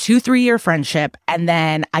have a 2-3 year friendship, and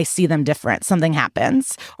then I see them different. Something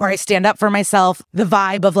happens, or I stand up for myself. The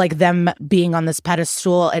vibe of them being on this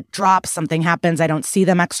pedestal, it drops, something happens. I don't see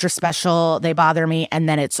them extra special. They bother me, and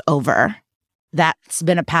then it's over. That's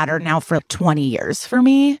been a pattern now for 20 years for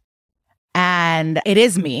me. And it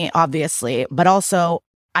is me, obviously, but also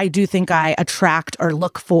I do think I attract or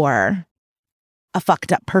look for a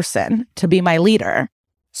fucked up person to be my leader.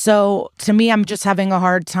 So to me, I'm just having a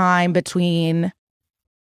hard time between,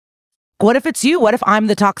 what if it's you? What if I'm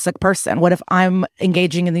the toxic person? What if I'm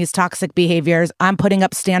engaging in these toxic behaviors? I'm putting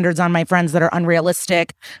up standards on my friends that are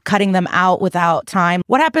unrealistic, cutting them out without time.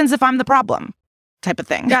 What happens if I'm the problem? Type of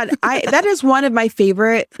thing. God, that is one of my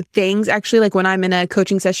favorite things, actually, when I'm in a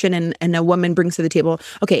coaching session and a woman brings to the table,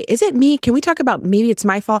 okay, is it me? Can we talk about maybe it's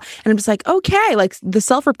my fault? And I'm just okay, the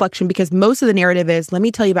self-reflection, because most of the narrative is, let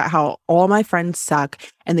me tell you about how all my friends suck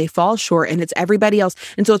and they fall short and it's everybody else.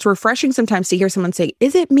 And so it's refreshing sometimes to hear someone say,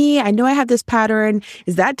 is it me? I know I have this pattern.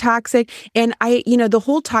 Is that toxic? And the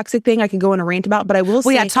whole toxic thing I could go on a rant about, but I will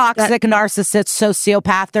say toxic, narcissist,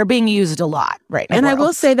 sociopath, they're being used a lot right now. And I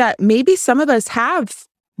will say that maybe some of us have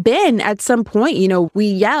been at some point, we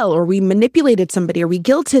yell or we manipulated somebody or we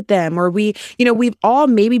guilted them or we've all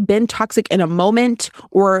maybe been toxic in a moment,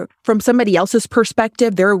 or from somebody else's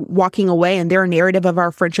perspective, they're walking away and their narrative of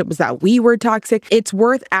our friendship was that we were toxic. It's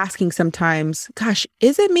worth asking sometimes, gosh,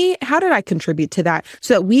 is it me? How did I contribute to that?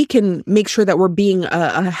 So that we can make sure that we're being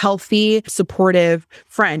a healthy, supportive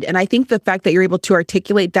friend. And I think the fact that you're able to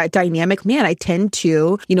articulate that dynamic, man, I tend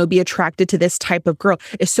to, be attracted to this type of girl,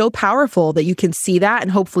 is so powerful that you can see that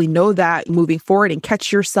and hopefully know that moving forward and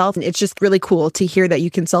catch yourself. And it's just really cool to hear that you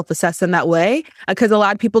can self-assess in that way, because a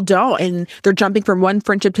lot of people don't, and they're jumping from one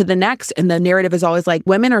friendship to the next. And the narrative is always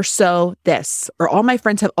women are so this, or all my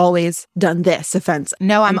friends have always done this offense.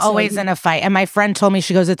 No, I'm always in a fight. And my friend told me,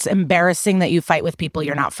 she goes, it's embarrassing that you fight with people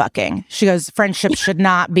you're not fucking. She goes, friendship should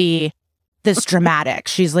not be this dramatic.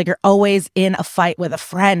 She's you're always in a fight with a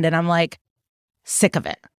friend. And I'm sick of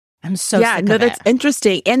it. I'm so sick of it. That's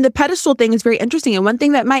interesting. And the pedestal thing is very interesting. And one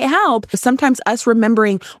thing that might help is sometimes us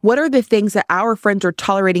remembering what are the things that our friends are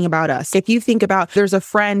tolerating about us. If you think about, there's a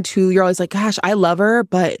friend who you're always gosh, I love her,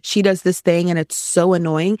 but she does this thing and it's so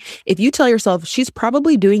annoying. If you tell yourself she's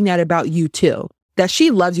probably doing that about you too, that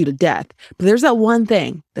she loves you to death, but there's that one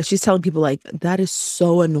thing that she's telling people like, that is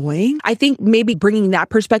so annoying. I think maybe bringing that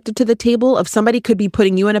perspective to the table of somebody could be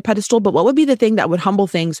putting you in a pedestal, but what would be the thing that would humble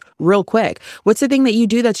things real quick? What's the thing that you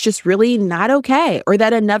do that's just really not okay, or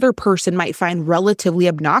that another person might find relatively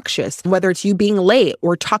obnoxious, whether it's you being late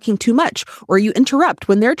or talking too much, or you interrupt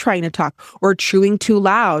when they're trying to talk, or chewing too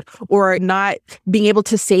loud, or not being able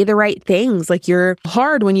to say the right things. Like you're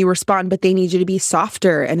hard when you respond, but they need you to be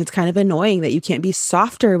softer. And it's kind of annoying that you can't be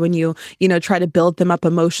softer when you try to build them up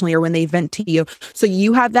emotionally or when they vent to you. So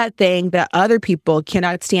you have that thing that other people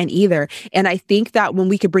cannot stand either. And I think that when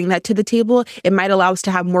we could bring that to the table, it might allow us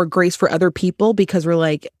to have more grace for other people because we're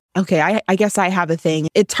like, okay, I guess I have a thing.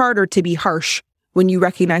 It's harder to be harsh when you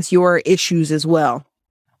recognize your issues as well.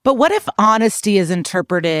 But what if honesty is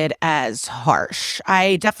interpreted as harsh?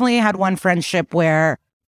 I definitely had one friendship where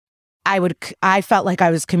I felt like I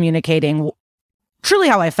was communicating truly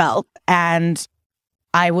how I felt. And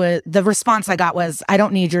the response I got was, I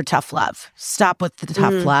don't need your tough love. Stop with the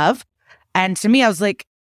tough love. And to me, I was like,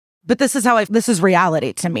 but this is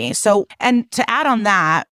reality to me. So, and to add on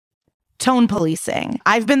that, tone policing.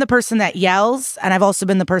 I've been the person that yells, and I've also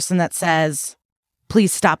been the person that says,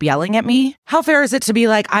 please stop yelling at me. How fair is it to be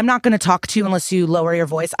like, I'm not going to talk to you unless you lower your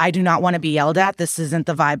voice. I do not want to be yelled at. This isn't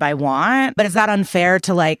the vibe I want. But is that unfair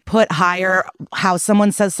to like put higher how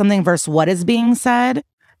someone says something versus what is being said?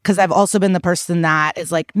 Because I've also been the person that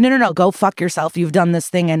is like, no, go fuck yourself. You've done this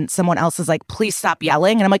thing. And someone else is like, please stop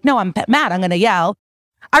yelling. And I'm like, no, I'm mad. I'm going to yell.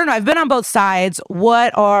 I don't know. I've been on both sides.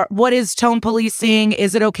 What is tone policing?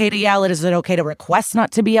 Is it okay to yell? Is it okay to request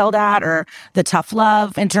not to be yelled at, or the tough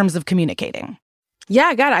love in terms of communicating?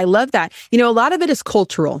 Yeah, God, I love that. A lot of it is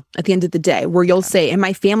cultural at the end of the day, where you'll say, in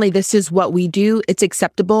my family, this is what we do. It's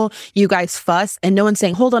acceptable. You guys fuss, and no one's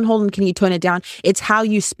saying, hold on, can you tone it down? It's how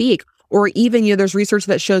you speak. Or even, there's research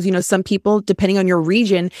that shows, some people, depending on your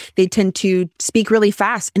region, they tend to speak really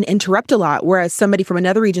fast and interrupt a lot. Whereas somebody from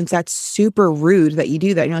another region, that's super rude that you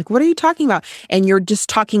do that. And you're like, what are you talking about? And you're just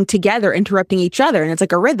talking together, interrupting each other. And it's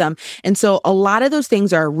like a rhythm. And so a lot of those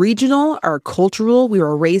things are regional, are cultural. We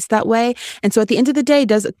were raised that way. And so at the end of the day, it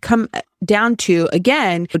does come down to,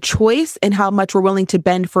 again, a choice and how much we're willing to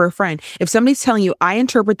bend for a friend. If somebody's telling you, I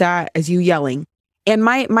interpret that as you yelling. And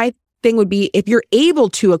my thing would be, if you're able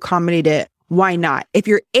to accommodate it, why not? If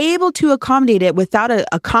you're able to accommodate it without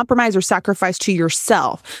a compromise or sacrifice to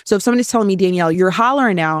yourself. So if somebody's telling me, Danielle, you're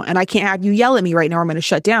hollering now and I can't have you yell at me right now, or I'm going to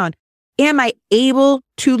shut down. Am I able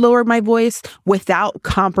to lower my voice without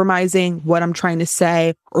compromising what I'm trying to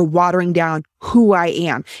say or watering down who I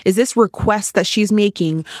am? Is this request that she's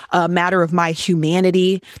making a matter of my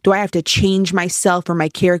humanity? Do I have to change myself or my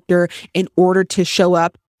character in order to show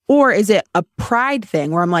up? Or is it a pride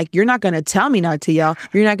thing where I'm like, you're not going to tell me not to yell.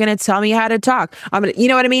 You're not going to tell me how to talk. You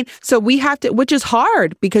know what I mean? So we have to, which is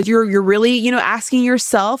hard because you're really, asking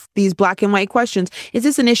yourself these black and white questions. Is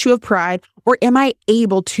this an issue of pride, or am I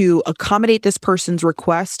able to accommodate this person's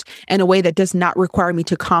request in a way that does not require me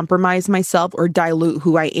to compromise myself or dilute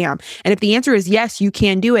who I am? And if the answer is yes, you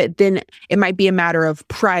can do it, then it might be a matter of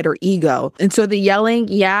pride or ego. And so the yelling,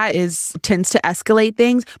 tends to escalate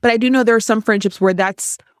things. But I do know there are some friendships where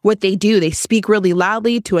that's what they do. They speak really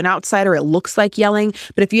loudly to an outsider. It looks like yelling.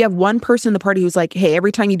 But if you have one person in the party who's like, hey,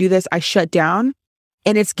 every time you do this, I shut down,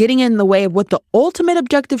 and it's getting in the way of what the ultimate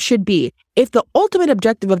objective should be. If the ultimate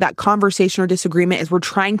objective of that conversation or disagreement is we're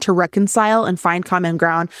trying to reconcile and find common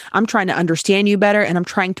ground, I'm trying to understand you better and I'm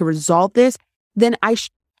trying to resolve this, then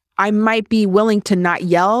I might be willing to not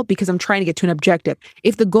yell because I'm trying to get to an objective.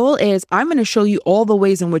 If the goal is I'm going to show you all the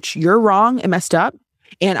ways in which you're wrong and messed up,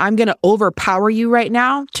 and I'm going to overpower you right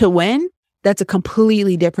now to win, that's a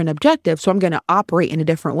completely different objective. So I'm going to operate in a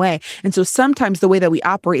different way. And so sometimes the way that we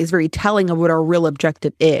operate is very telling of what our real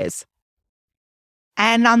objective is.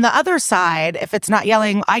 And on the other side, if it's not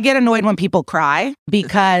yelling, I get annoyed when people cry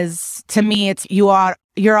because to me, it's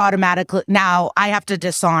you're automatically, now I have to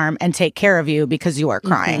disarm and take care of you because you are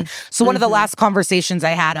crying. So one of the last conversations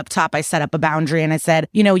I had up top, I set up a boundary and I said,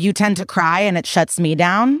 you tend to cry and it shuts me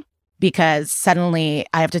down, because suddenly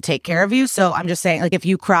I have to take care of you. So I'm just saying, like, if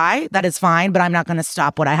you cry, that is fine, but I'm not going to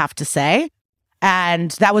stop what I have to say. And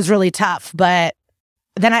that was really tough. But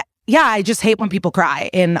then I just hate when people cry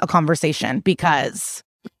in a conversation because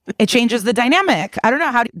it changes the dynamic. I don't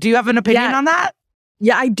know. Do you have an opinion on that?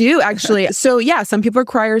 Yeah, I do actually. So yeah, some people are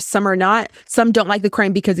criers, some are not. Some don't like the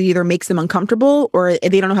crying because it either makes them uncomfortable or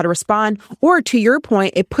they don't know how to respond. Or to your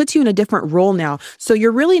point, it puts you in a different role now. So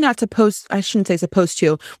you're really not supposed, I shouldn't say supposed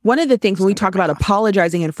to. One of the things when we talk about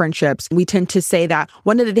apologizing in friendships, we tend to say that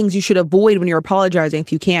one of the things you should avoid when you're apologizing,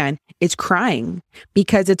 if you can, is crying,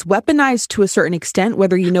 because it's weaponized to a certain extent,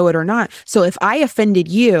 whether you know it or not. So if I offended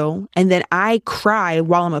you and then I cry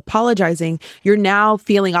while I'm apologizing, you're now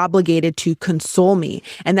feeling obligated to console me.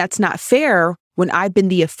 And that's not fair when I've been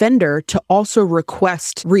the offender to also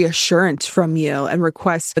request reassurance from you and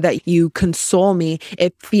request that you console me.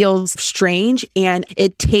 It feels strange and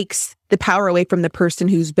it takes the power away from the person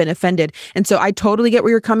who's been offended. And so I totally get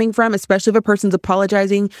where you're coming from, especially if a person's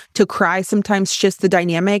apologizing. To cry sometimes shifts the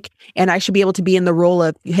dynamic, and I should be able to be in the role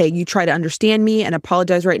of, hey, you try to understand me and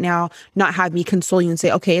apologize right now, not have me console you and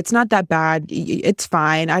say, okay, it's not that bad. It's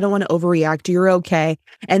fine. I don't want to overreact. You're okay.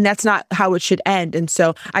 And that's not how it should end. And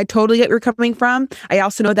so I totally get where you're coming from. I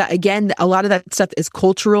also know that, again, a lot of that stuff is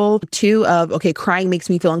cultural too, of, okay, crying makes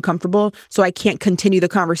me feel uncomfortable, so I can't continue the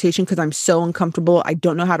conversation because I'm so uncomfortable. I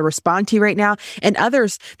don't know how to respond to you right now. And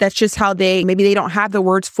others, that's just how maybe they don't have the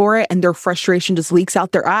words for it and their frustration just leaks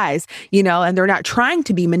out their eyes, and they're not trying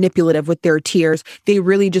to be manipulative with their tears. They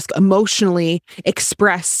really just emotionally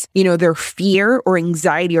express, their fear or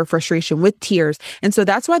anxiety or frustration with tears. And so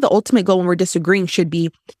that's why the ultimate goal when we're disagreeing should be,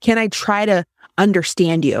 can I try to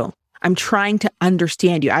understand you? I'm trying to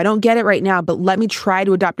understand you. I don't get it right now, but let me try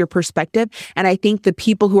to adopt your perspective. And I think the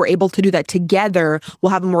people who are able to do that together will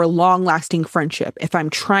have a more long-lasting friendship. If I'm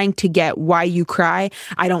trying to get why you cry,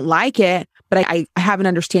 I don't like it, but I have an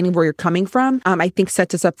understanding of where you're coming from, I think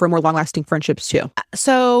sets us up for more long-lasting friendships too.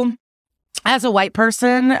 So as a white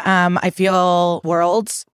person, I feel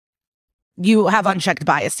you have unchecked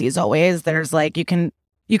biases always. There's you can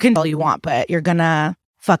all you want, but you're gonna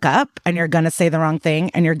fuck up and you're going to say the wrong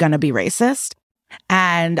thing and you're going to be racist.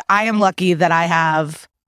 And I am lucky that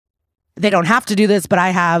they don't have to do this, but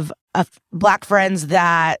I have Black friends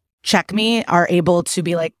that check me, are able to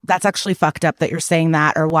be like, that's actually fucked up that you're saying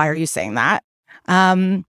that, or why are you saying that?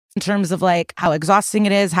 In terms of how exhausting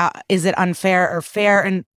it is, how is it unfair or fair,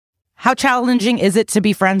 and how challenging is it to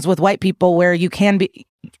be friends with white people where you can be,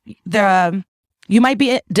 you might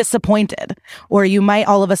be disappointed, or you might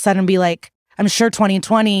all of a sudden be like, I'm sure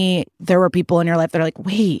 2020, there were people in your life that are like,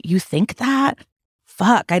 wait, you think that?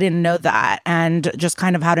 Fuck, I didn't know that. And just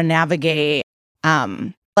kind of how to navigate a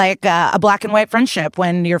Black and white friendship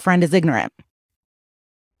when your friend is ignorant.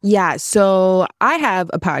 Yeah. So I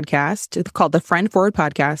have a podcast. It's called the Friend Forward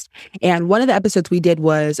Podcast. And one of the episodes we did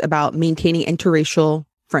was about maintaining interracial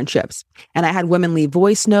friendships. And I had women leave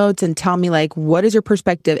voice notes and tell me what is your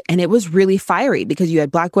perspective? And it was really fiery because you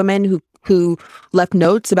had Black women who left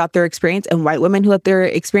notes about their experience and white women who left their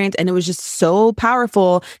experience. And it was just so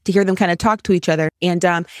powerful to hear them kind of talk to each other. And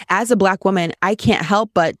as a Black woman, I can't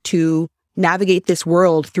help but to navigate this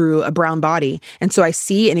world through a brown body. And so I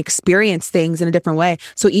see and experience things in a different way.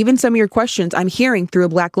 So even some of your questions I'm hearing through a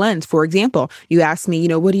Black lens. For example, you asked me,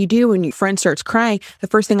 what do you do when your friend starts crying? The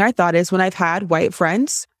first thing I thought is when I've had white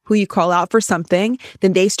friends who you call out for something,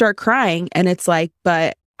 then they start crying. And it's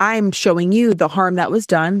but I'm showing you the harm that was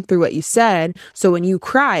done through what you said. So when you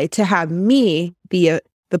cry, to have me, the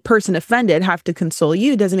person offended, have to console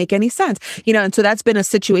you doesn't make any sense. And so that's been a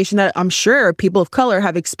situation that I'm sure people of color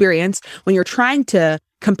have experienced when you're trying to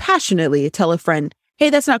compassionately tell a friend, hey,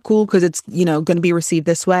 that's not cool because it's, going to be received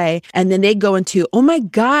this way. And then they go into, oh my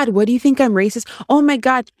God, what do you think I'm racist? Oh my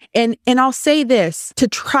God. And I'll say this to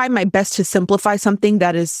try my best to simplify something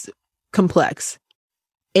that is complex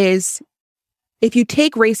is, if you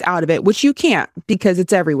take race out of it, which you can't because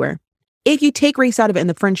it's everywhere. If you take race out of it in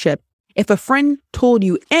the friendship, if a friend told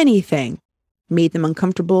you anything, made them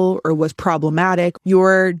uncomfortable or was problematic,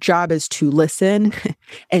 your job is to listen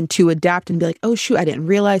and to adapt and be like, oh shoot, I didn't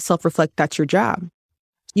realize, self-reflect, that's your job.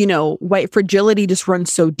 White fragility just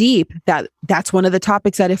runs so deep that that's one of the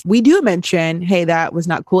topics that if we do mention, hey, that was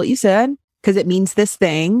not cool what you said because it means this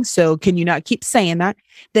thing, so can you not keep saying that?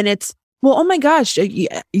 Then it's, well, oh my gosh,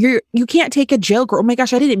 you can't take a joke, or oh my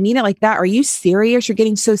gosh, I didn't mean it like that. Are you serious? You're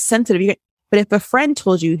getting so sensitive. But if a friend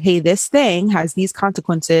told you, hey, this thing has these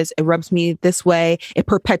consequences, it rubs me this way, it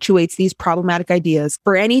perpetuates these problematic ideas.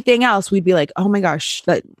 For anything else, we'd be like, oh my gosh,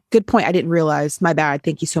 good point. I didn't realize. My bad.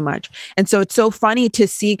 Thank you so much. And so it's so funny to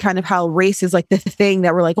see kind of how race is the thing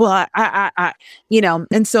that we're like, well,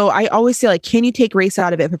 and so I always say can you take race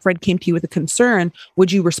out of it? If a friend came to you with a concern,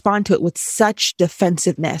 would you respond to it with such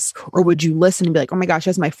defensiveness? Or would you listen and be like, oh my gosh,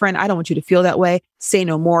 as my friend, I don't want you to feel that way. Say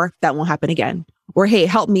no more. That won't happen again. Or, hey,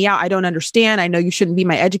 help me out. I don't understand. I know you shouldn't be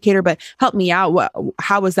my educator, but help me out.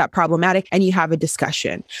 How is that problematic? And you have a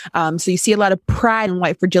discussion. So you see a lot of pride and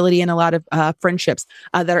white fragility in a lot of friendships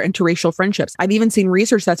that are interracial friendships. I've even seen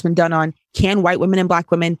research that's been done on, can white women and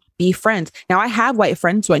Black women be friends? Now, I have white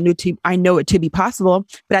friends, so I know it to be possible.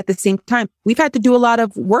 But at the same time, we've had to do a lot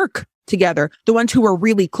of work together, the ones who are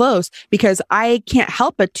really close, because I can't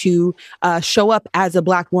help but to show up as a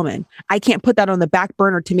Black woman. I can't put that on the back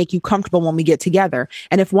burner to make you comfortable when we get together.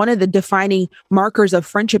 And if one of the defining markers of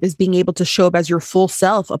friendship is being able to show up as your full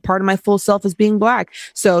self, a part of my full self is being Black.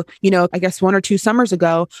 So, I guess 1 or 2 summers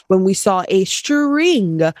ago, when we saw a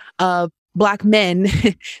string of Black men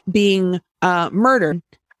being murdered,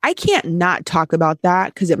 I can't not talk about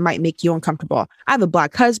that because it might make you uncomfortable. I have a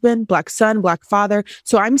Black husband, Black son, Black father.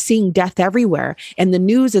 So I'm seeing death everywhere. And the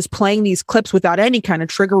news is playing these clips without any kind of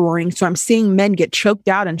trigger warning. So I'm seeing men get choked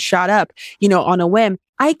out and shot up, on a whim.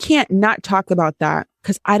 I can't not talk about that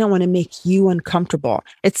because I don't want to make you uncomfortable.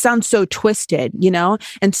 It sounds so twisted,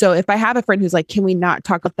 And so if I have a friend who's like, can we not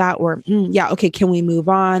talk about that? Or, yeah, okay, can we move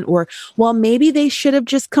on? Or, well, maybe they should have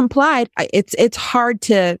just complied. It's hard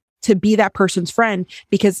to be that person's friend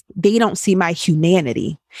because they don't see my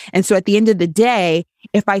humanity. And so at the end of the day,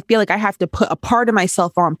 if I feel like I have to put a part of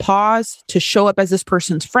myself on pause to show up as this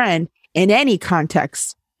person's friend in any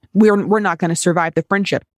context, we're not going to survive the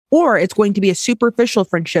friendship. Or it's going to be a superficial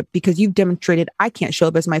friendship because you've demonstrated I can't show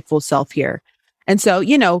up as my full self here. And so,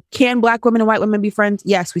 can Black women and white women be friends?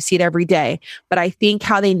 Yes, we see it every day. But I think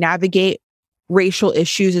how they navigate racial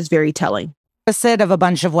issues is very telling. Opposite of a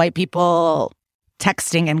bunch of white people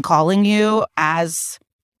texting and calling you as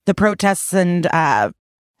the protests and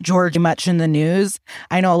George much in the news.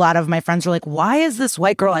 I know a lot of my friends are like, why is this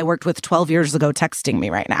white girl I worked with 12 years ago texting me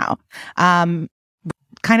right now?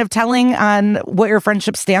 Kind of telling on what your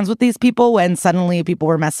friendship stands with these people when suddenly people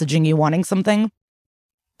were messaging you wanting something.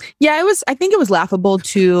 Yeah, I think it was laughable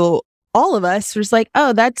to all of us. It was like,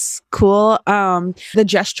 oh, that's cool. The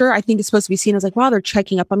gesture, I think, is supposed to be seen as like, wow, they're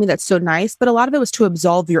checking up on me. That's so nice. But a lot of it was to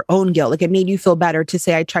absolve your own guilt. Like, it made you feel better to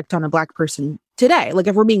say, I checked on a Black person today. Like,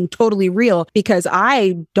 if we're being totally real, because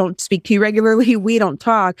I don't speak to you regularly, we don't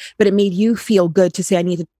talk, but it made you feel good to say, I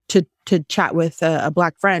need to chat with a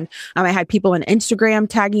Black friend. I had people on Instagram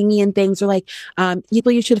tagging me and things. They're like,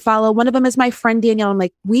 people you should follow. One of them is my friend, Danielle. I'm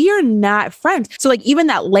like, we are not friends. So like, even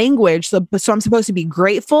that language, so I'm supposed to be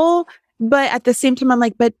grateful, but at the same time, I'm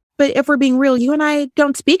like, but if we're being real, you and I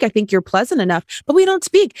don't speak. I think you're pleasant enough, but we don't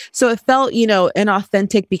speak. So it felt,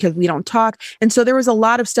 inauthentic because we don't talk. And so there was a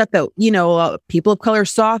lot of stuff that, people of color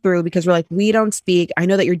saw through because we're like, we don't speak. I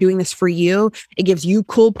know that you're doing this for you. It gives you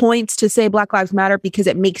cool points to say Black Lives Matter because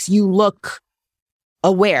it makes you look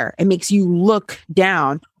aware. It makes you look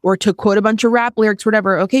down, or to quote a bunch of rap lyrics,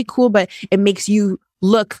 whatever. Okay, cool. But it makes you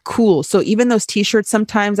look cool. So even those t-shirts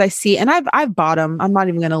sometimes I see, and I've bought them. I'm not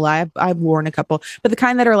even going to lie. I've worn a couple, but the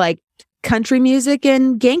kind that are like country music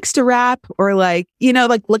and gangsta rap, or like,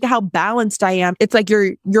 like, look at how balanced I am. It's like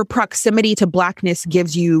your proximity to Blackness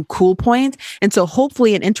gives you cool points. And so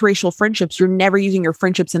hopefully in interracial friendships, you're never using your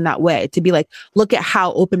friendships in that way to be like, look at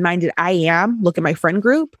how open-minded I am. Look at my friend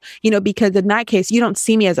group, because in that case, you don't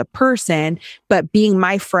see me as a person, but being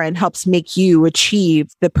my friend helps make you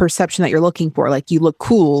achieve the perception that you're looking for. Like, you look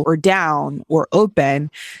cool or down or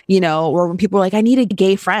open, or when people are like, I need a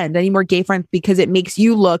gay friend, I need more gay friends, because it makes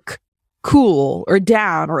you look cool or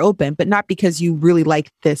down or open, but not because you really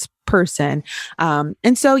like this person.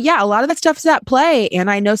 And so, yeah, a lot of that stuff is at play.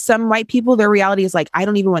 And I know some white people, their reality is like, I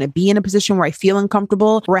don't even want to be in a position where I feel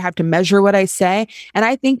uncomfortable, where I have to measure what I say. And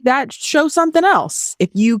I think that shows something else.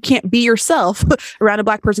 If you can't be yourself around a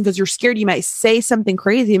Black person because you're scared you might say something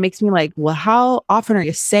crazy, it makes me like, well, how often are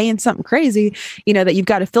you saying something crazy, that you've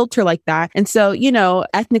got to filter like that? And so,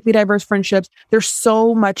 ethnically diverse friendships, there's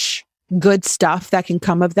so much good stuff that can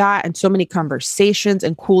come of that, and so many conversations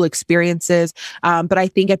and cool experiences. But I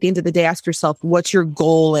think at the end of the day, ask yourself, what's your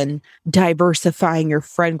goal in diversifying your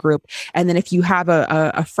friend group? And then if you have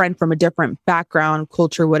a friend from a different background,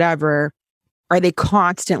 culture, whatever, are they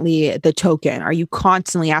constantly the token? Are you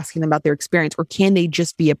constantly asking them about their experience, or can they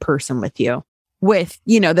just be a person with you? With,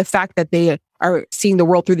 the fact that they are seeing the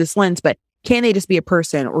world through this lens, but can they just be a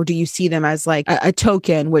person, or do you see them as like a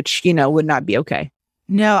token, which, would not be okay?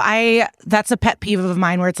 No, that's a pet peeve of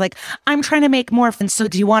mine where it's like, I'm trying to make more friends. So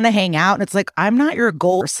do you want to hang out? And it's like, I'm not your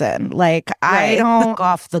goal person. Like, right. I don't go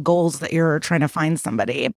off the goals that you're trying to find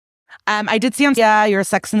somebody. I did see you're a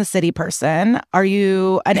Sex and the City person. Are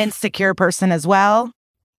you an Insecure person as well?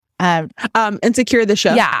 Insecure, the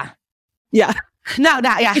show? Yeah. Yeah. No,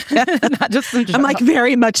 not yeah. Not just in I'm like,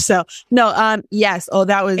 very much so. No, yes. Oh,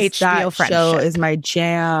 that was HBO that Friendship show is my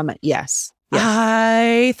jam. Yes. Yes.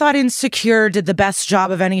 I thought Insecure did the best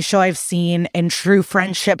job of any show I've seen in true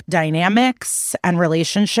friendship dynamics and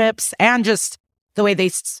relationships. And just the way they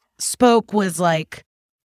spoke was like,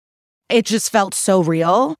 it just felt so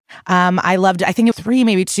real. I loved, I think it was 3,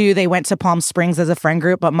 maybe 2. They went to Palm Springs as a friend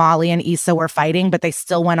group, but Molly and Issa were fighting, but they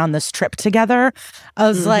still went on this trip together. I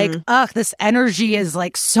was like, ugh, this energy is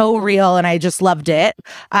like so real. And I just loved it.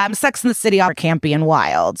 Sex and the City are campy and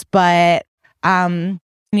wild, but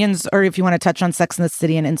or if you want to touch on Sex and the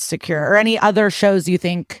City and Insecure or any other shows you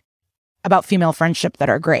think about female friendship that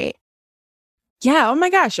are great. Yeah. Oh my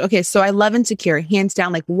gosh. Okay. So I love Insecure, hands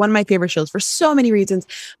down, like one of my favorite shows for so many reasons,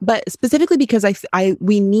 but specifically because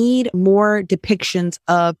we need more depictions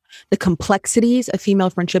of the complexities of female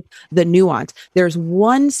friendship, the nuance. There's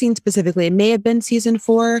one scene specifically, it may have been season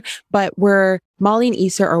 4, but where Molly and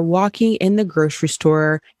Issa are walking in the grocery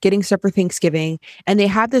store, getting stuff for Thanksgiving. And they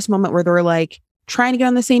have this moment where they're like trying to get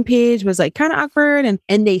on the same page, was like kind of awkward.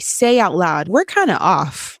 And they say out loud, we're kind of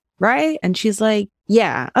off, right? And she's like,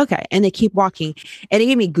 yeah, okay. And they keep walking. And it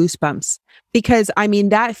gave me goosebumps because I mean,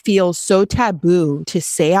 that feels so taboo to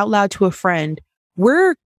say out loud to a friend.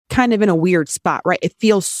 We're kind of in a weird spot, right? It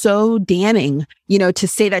feels so damning, to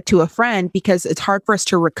say that to a friend because it's hard for us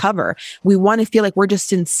to recover. We want to feel like we're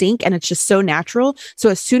just in sync and it's just so natural. So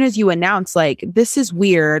as soon as you announce like, this is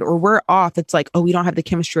weird or we're off, it's like, oh, we don't have the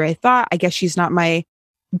chemistry I thought. I guess she's not my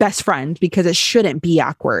best friend because it shouldn't be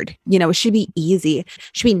awkward. It should be easy. It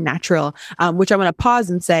should be natural, which I want to pause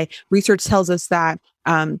and say research tells us that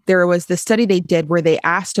there was this study they did where they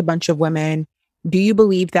asked a bunch of women, do you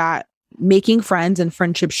believe that making friends and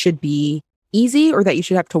friendships should be easy or that you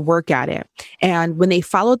should have to work at it? And when they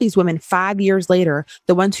followed these women 5 years later,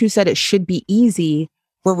 the ones who said it should be easy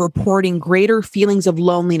were reporting greater feelings of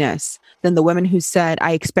loneliness than the women who said,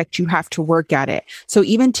 I expect you have to work at it. So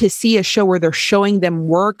even to see a show where they're showing them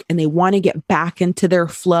work and they want to get back into their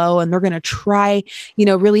flow and they're going to try,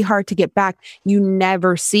 really hard to get back, you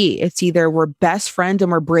never see. It's either we're best friends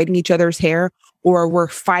and we're braiding each other's hair or we're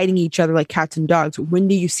fighting each other like cats and dogs. When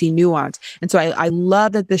do you see nuance? And so I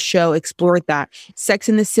love that this show explored that. Sex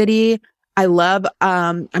in the City, I love,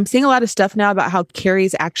 I'm seeing a lot of stuff now about how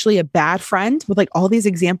Carrie's actually a bad friend with like all these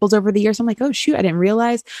examples over the years. I'm like, oh shoot, I didn't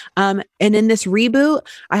realize. And in this reboot,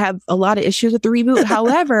 I have a lot of issues with the reboot.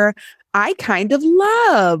 However, I kind of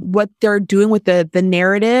love what they're doing with the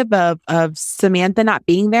narrative of Samantha not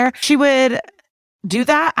being there. She would do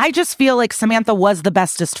that. I just feel like Samantha was the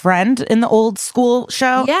bestest friend in the old school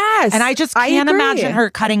show. Yes. And I just can't imagine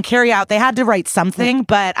her cutting Carrie out. They had to write something,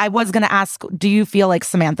 but I was going to ask, do you feel like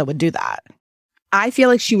Samantha would do that? I feel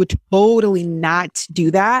like she would totally not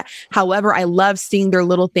do that. However, I love seeing their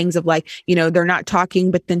little things of like, they're not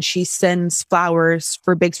talking, but then she sends flowers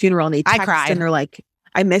for Big's funeral and they text and they're like,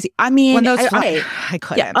 I miss you. I mean, when those I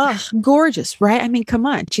couldn't. Yeah, gorgeous, right? I mean, come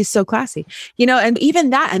on, she's so classy, and even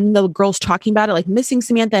that, and the girls talking about it, like missing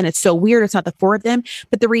Samantha, and it's so weird. It's not the 4 of them,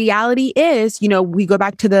 but the reality is, we go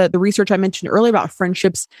back to the research I mentioned earlier about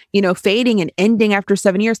friendships, fading and ending after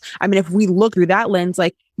 7 years. I mean, if we look through that lens,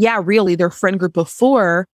 like, yeah, really, their friend group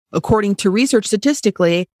before, according to research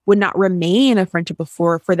statistically, would not remain a friendship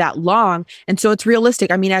before for that long. And so it's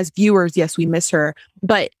realistic. I mean, as viewers, yes, we miss her,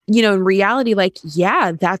 but in reality, like,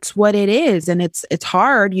 yeah, that's what it is. And it's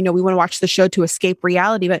hard. We want to watch the show to escape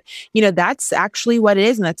reality, but that's actually what it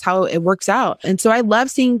is. And that's how it works out. And so I love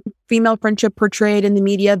seeing female friendship portrayed in the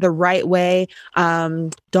media the right way.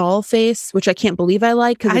 Doll Face, which I can't believe I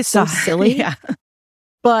like because it's so silly. Yeah.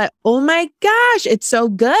 But oh my gosh, it's so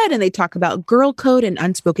good. And they talk about girl code and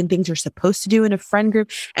unspoken things you're supposed to do in a friend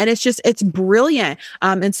group. And it's brilliant.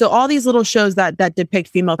 And so all these little shows that depict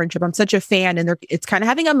female friendship, I'm such a fan, and it's kind of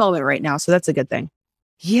having a moment right now. So that's a good thing.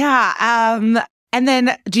 Yeah. And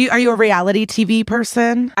then are you a reality TV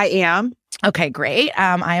person? I am. Okay, great.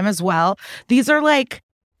 I am as well. These are like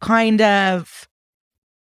kind of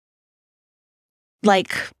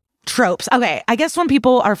like tropes. Okay, I guess when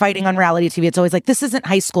people are fighting on reality TV, it's always like, this isn't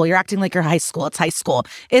high school. You're acting like you're high school. It's high school.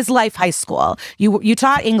 Is life high school? You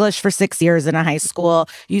taught English for 6 years in a high school.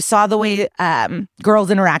 You saw the way girls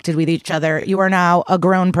interacted with each other. You are now a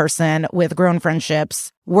grown person with grown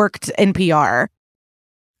friendships, worked in PR.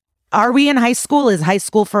 Are we in high school? Is high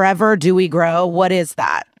school forever? Do we grow? What is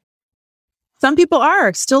that? Some people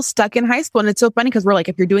are still stuck in high school. And it's so funny because we're like,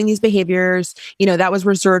 if you're doing these behaviors, that was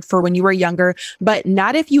reserved for when you were younger, but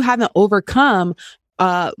not if you haven't overcome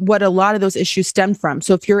what a lot of those issues stem from.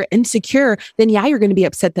 So if you're insecure, then yeah, you're going to be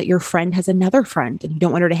upset that your friend has another friend and you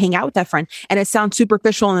don't want her to hang out with that friend. And it sounds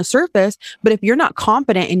superficial on the surface, but if you're not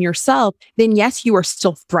confident in yourself, then yes, you are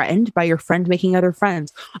still threatened by your friend making other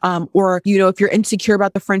friends. Or, if you're insecure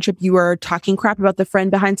about the friendship, you are talking crap about the friend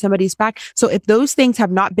behind somebody's back. So if those things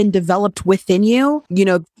have not been developed within you,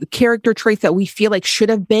 character traits that we feel like should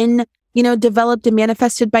have been developed and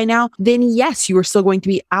manifested by now, then yes, you are still going to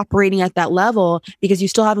be operating at that level because you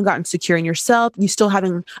still haven't gotten secure in yourself. You still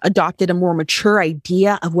haven't adopted a more mature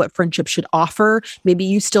idea of what friendship should offer. Maybe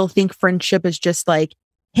you still think friendship is just like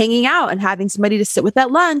hanging out and having somebody to sit with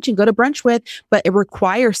at lunch and go to brunch with, but it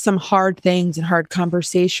requires some hard things and hard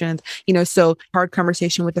conversations. So hard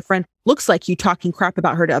conversation with a friend looks like you talking crap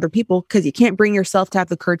about her to other people because you can't bring yourself to have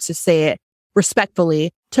the courage to say it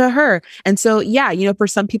respectfully to her. And so, yeah, for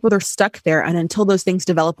some people, they're stuck there. And until those things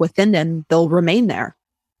develop within them, they'll remain there.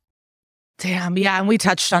 Damn. Yeah. And we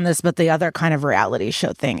touched on this, but the other kind of reality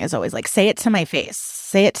show thing is always like, say it to my face.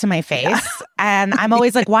 Say it to my face. Yeah. And I'm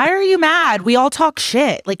always like, why are you mad? We all talk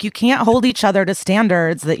shit. Like, you can't hold each other to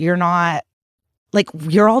standards that you're not, like,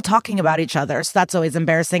 you're all talking about each other. So that's always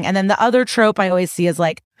embarrassing. And then the other trope I always see is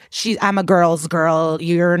like, I'm a girl's girl.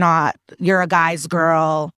 You're not, you're a guy's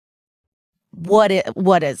girl. What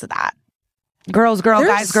is that? Girl's girl,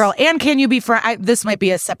 guy's girl. And can you be this might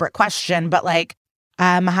be a separate question, but like,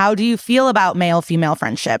 how do you feel about male-female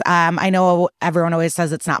friendship? I know everyone always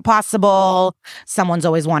says it's not possible. Someone's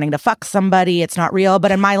always wanting to fuck somebody. It's not real.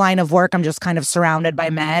 But in my line of work, I'm just kind of surrounded by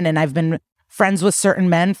men, and I've been friends with certain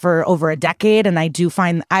men for over a decade. And I do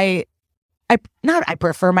find I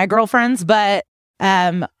prefer my girlfriends, but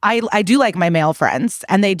I do like my male friends,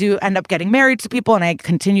 and they do end up getting married to people, and I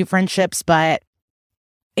continue friendships. But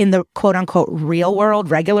in the quote unquote real world,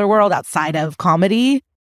 regular world outside of comedy,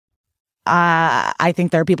 I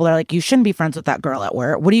think there are people that are like, you shouldn't be friends with that girl at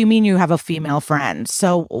work. What do you mean you have a female friend?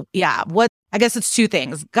 So yeah, I guess it's two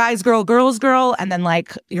things: guys, girl, girls, girl, and then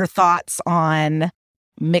like your thoughts on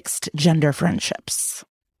mixed gender friendships.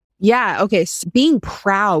 Yeah. Okay. So being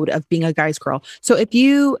proud of being a guy's girl. So if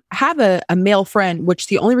you have a male friend, which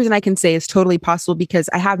the only reason I can say is totally possible because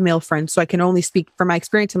I have male friends, so I can only speak from my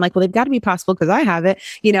experience. I'm like, well, they've got to be possible because I have it.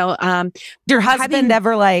 Your husband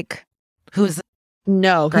ever like, who's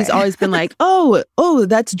No, he's always been like, oh,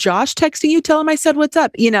 that's Josh texting you. Tell him I said, what's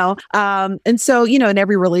up? And so, and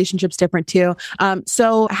every relationship's different too.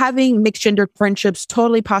 So having mixed gender friendships,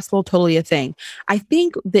 totally possible, totally a thing. I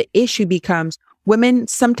think the issue becomes women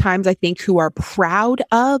sometimes, I think, who are proud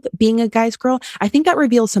of being a guy's girl, I think that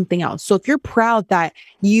reveals something else. So if you're proud that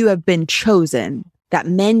you have been chosen, that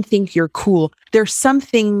men think you're cool, there's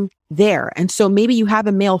something there. And so maybe you have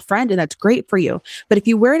a male friend and that's great for you. But if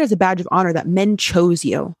you wear it as a badge of honor that men chose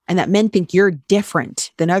you and that men think you're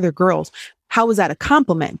different than other girls, how is that a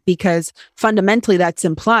compliment? Because fundamentally that's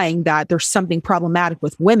implying that there's something problematic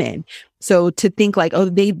with women. So to think like, oh,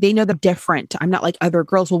 they know they're different. I'm not like other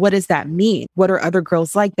girls. Well, what does that mean? What are other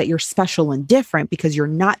girls like that you're special and different because you're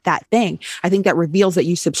not that thing? I think that reveals that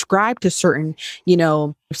you subscribe to certain,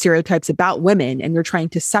 stereotypes about women, and you're trying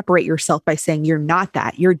to separate yourself by saying you're not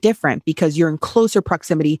that. You're different because you're in closer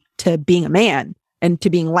proximity to being a man and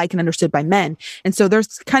to being liked and understood by men. And so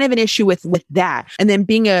there's kind of an issue with that. And then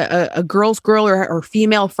being a girl's girl or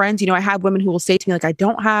female friends, I have women who will say to me, like, I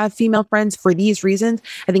don't have female friends for these reasons.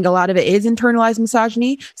 I think a lot of it is internalized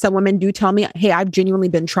misogyny. Some women do tell me, hey, I've genuinely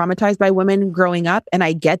been traumatized by women growing up. And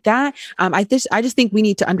I get that. I just think we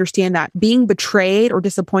need to understand that being betrayed or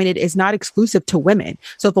disappointed is not exclusive to women.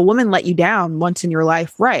 So if a woman let you down once in your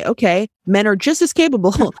life, right, okay, men are just as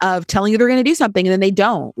capable of telling you they're going to do something and then they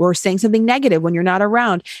don't, or saying something negative when you're not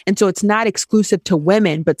around. And so it's not exclusive to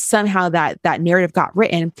women, but somehow that narrative got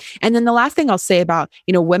written. And then the last thing I'll say about,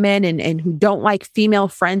 women and who don't like female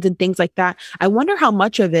friends and things like that, I wonder how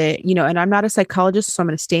much of it, and I'm not a psychologist, so I'm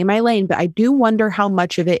going to stay in my lane, but I do wonder how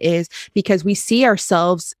much of it is because we see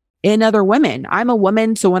ourselves in other women. I'm a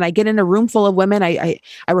woman. So when I get in a room full of women, I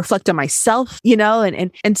reflect on myself,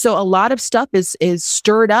 and so a lot of stuff is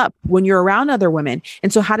stirred up when you're around other women.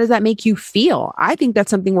 And so how does that make you feel? I think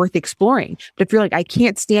that's something worth exploring. But if you're like, I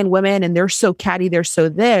can't stand women and they're so catty, they're so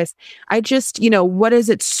this, I just, what does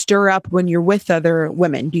it stir up when you're with other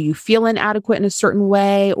women? Do you feel inadequate in a certain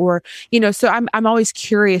way? Or, so I'm always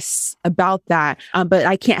curious about that. But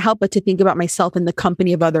I can't help but to think about myself in the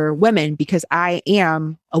company of other women because I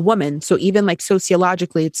am a woman. So even like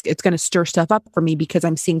sociologically, it's going to stir stuff up for me because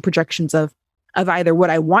I'm seeing projections of either what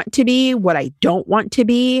I want to be, what I don't want to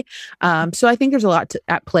be. So I think there's a lot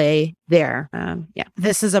at play there. Yeah.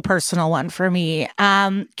 This is a personal one for me.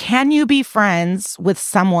 Can you be friends with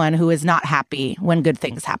someone who is not happy when good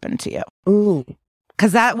things happen to you? Ooh.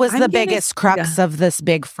 Because that was the biggest crux of this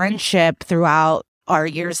big friendship throughout our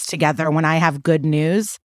years together. When I have good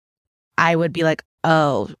news, I would be like,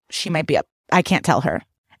 oh, she might be up. I can't tell her.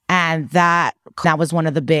 And that was one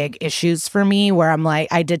of the big issues for me, where I'm like,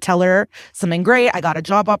 I did tell her something great. I got a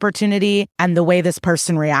job opportunity. And the way this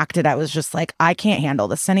person reacted, I was just like, I can't handle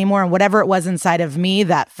this anymore. And whatever it was inside of me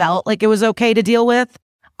that felt like it was okay to deal with,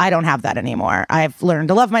 I don't have that anymore. I've learned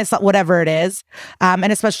to love myself, whatever it is.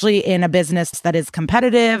 And especially in a business that is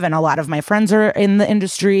competitive and a lot of my friends are in the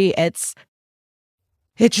industry,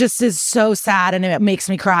 it just is so sad, and it makes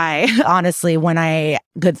me cry, honestly, when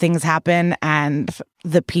good things happen and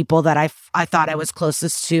the people that I thought I was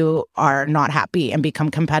closest to are not happy and become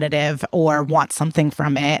competitive or want something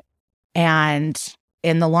from it. And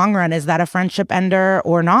in the long run, is that a friendship ender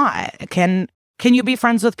or not? Can you be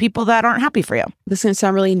friends with people that aren't happy for you? This is going to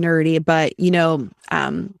sound really nerdy, but,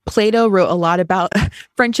 Plato wrote a lot about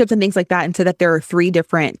friendships and things like that, and said that there are 3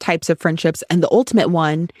 different types of friendships. And the ultimate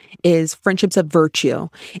one is friendships of virtue.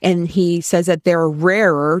 And he says that they're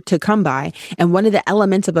rarer to come by. And one of the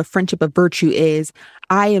elements of a friendship of virtue is,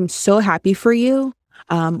 I am so happy for you.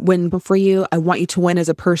 Win for you. I want you to win as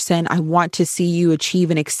a person. I want to see you achieve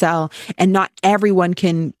and excel. And not everyone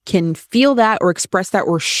can feel that or express that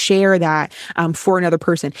or share that for another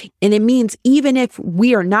person. And it means even if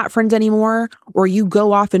we are not friends anymore, or you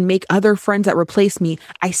go off and make other friends that replace me,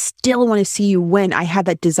 I still want to see you win. I have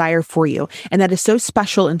that desire for you. And that is so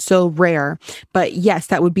special and so rare. But yes,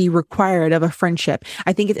 that would be required of a friendship.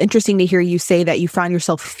 I think it's interesting to hear you say that you found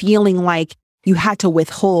yourself feeling like you had to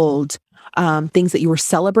withhold things that you were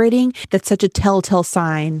celebrating. That's such a telltale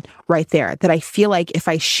sign right there, that I feel like if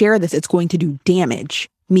I share this, it's going to do damage.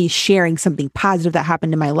 Me sharing something positive that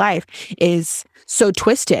happened in my life is so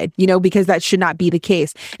twisted, because that should not be the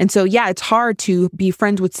case. And so, yeah, it's hard to be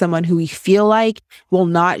friends with someone who we feel like will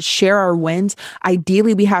not share our wins.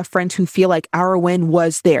 Ideally, we have friends who feel like our win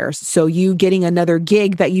was theirs. So you getting another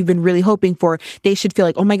gig that you've been really hoping for, they should feel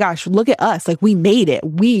like, oh my gosh, look at us. Like, we made it.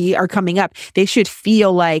 We are coming up. They should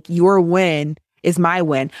feel like your win is my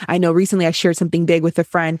win. I know recently I shared something big with a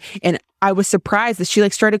friend, and I was surprised that she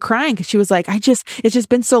started crying, because she was like, it's just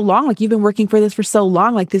been so long. Like, you've been working for this for so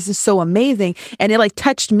long. Like, this is so amazing. And it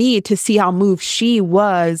touched me to see how moved she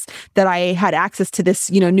was that I had access to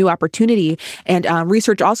this, new opportunity. And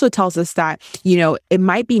research also tells us that, it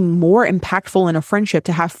might be more impactful in a friendship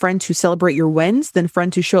to have friends who celebrate your wins than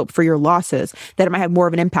friends who show up for your losses, that it might have more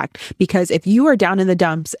of an impact. Because if you are down in the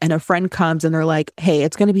dumps and a friend comes and they're like, hey,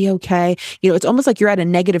 it's going to be okay. It's almost like you're at a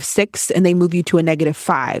 -6 and they move you to a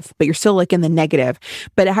 -5, but you're still in the negative.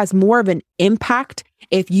 But it has more of an impact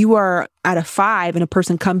if you are at a 5 and a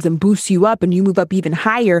person comes and boosts you up and you move up even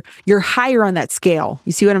higher. You're higher on that scale.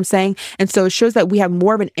 You see what I'm saying? And so it shows that we have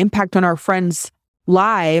more of an impact on our friends'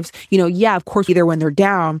 lives, of course, either when they're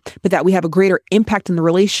down, but that we have a greater impact in the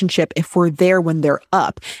relationship if we're there when they're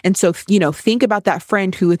up. And so, think about that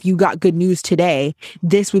friend who, if you got good news today,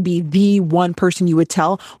 this would be the one person you would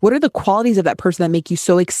tell. What are the qualities of that person that make you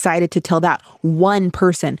so excited to tell that one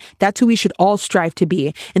person? That's who we should all strive to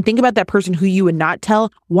be. And think about that person who you would not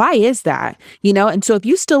tell. Why is that? And so if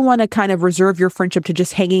you still want to kind of reserve your friendship to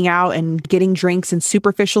just hanging out and getting drinks and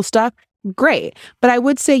superficial stuff, great. But I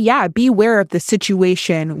would say, be aware of the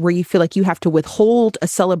situation where you feel like you have to withhold a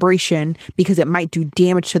celebration because it might do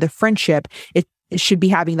damage to the friendship. It should be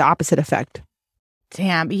having the opposite effect.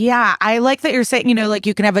 Damn. Yeah. I like that you're saying,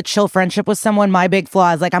 you can have a chill friendship with someone. My big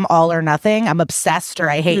flaw is I'm all or nothing. I'm obsessed, or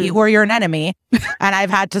I hate you, or you're an enemy. And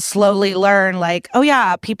I've had to slowly learn oh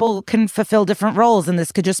yeah, people can fulfill different roles, and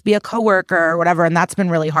this could just be a coworker or whatever. And that's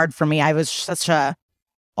been really hard for me. I was such a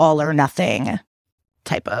all or nothing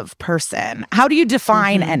type of person. How do you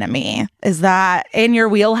define enemy? Is that in your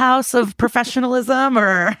wheelhouse of professionalism,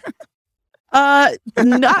 or?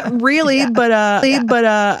 Not really, but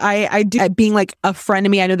I do being a friend to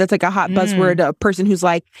me. I know that's a hot buzzword, a person who's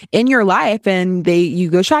in your life, and you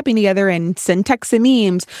go shopping together and send texts and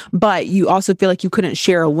memes, but you also feel like you couldn't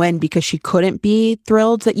share a win because she couldn't be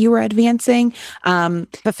thrilled that you were advancing.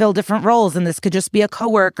 Fulfill different roles, and this could just be a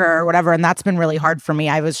coworker or whatever. And that's been really hard for me.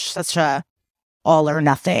 I was such a all or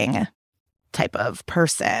nothing type of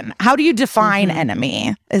person. How do you define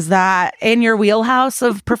enemy? Is that in your wheelhouse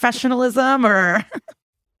of professionalism, or?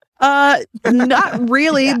 Not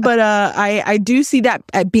really, Yeah. but I do see that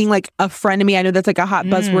being like a friend to me. I know that's like a hot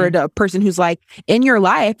buzzword, a person who's like in your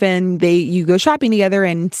life and you go shopping together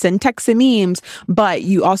and send texts and memes, but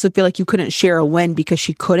you also feel like you couldn't share a win because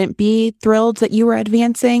she couldn't be thrilled that you were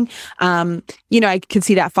advancing. I could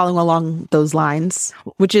see that following along those lines,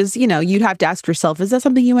 which is, you'd have to ask yourself, is that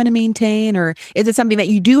something you want to maintain, or is it something that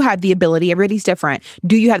you do have the ability? Everybody's different.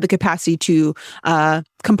 Do you have the capacity to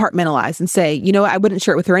compartmentalize and say, I wouldn't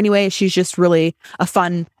share it with her anyway. She's just really a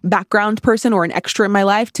fun background person or an extra in my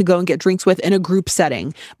life to go and get drinks with in a group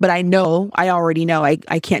setting. But I already know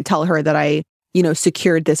I can't tell her that I,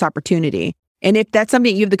 secured this opportunity. And if that's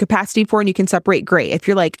something you have the capacity for and you can separate, great. If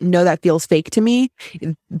you're like, no, that feels fake to me,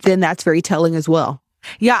 then that's very telling as well.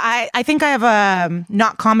 Yeah, I think I have a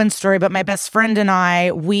not common story, but my best friend and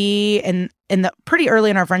I, we in the pretty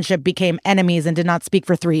early in our friendship became enemies and did not speak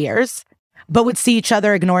for 3 years, but would see each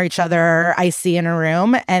other, ignore each other, icy in a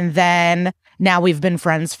room. And then now we've been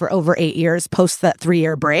friends for over 8 years post that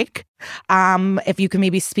 3-year break. If you can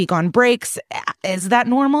maybe speak on breaks, is that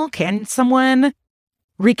normal? Can someone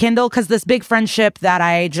rekindle? Because this big friendship that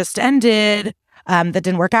I just ended, that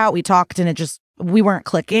didn't work out, we talked and we weren't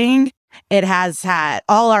clicking. It has had,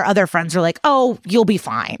 all our other friends are like, oh, you'll be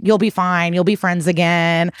fine. You'll be fine. You'll be friends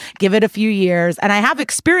again. Give it a few years. And I have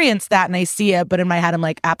experienced that and I see it, but in my head, I'm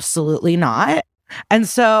like, absolutely not. And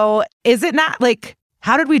so is it not like,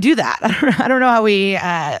 how did we do that? I don't know how we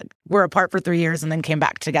were apart for 3 years and then came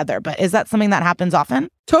back together, but is that something that happens often?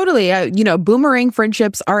 Totally. Boomerang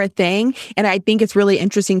friendships are a thing. And I think it's really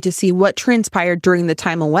interesting to see what transpired during the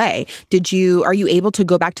time away. Are you able to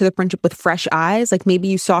go back to the friendship with fresh eyes? Like maybe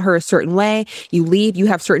you saw her a certain way, you leave, you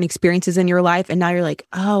have certain experiences in your life, and now you're like,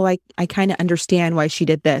 oh, I kind of understand why she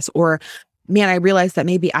did this. Or man, I realized that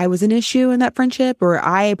maybe I was an issue in that friendship or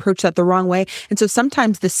I approached that the wrong way. And so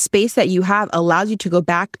sometimes the space that you have allows you to go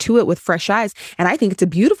back to it with fresh eyes. And I think it's a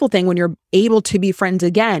beautiful thing when you're able to be friends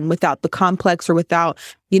again without the complex or without,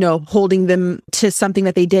 holding them to something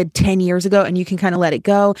that they did 10 years ago, and you can kind of let it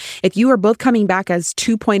go. If you are both coming back as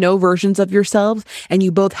 2.0 versions of yourselves and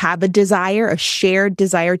you both have a shared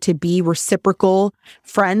desire to be reciprocal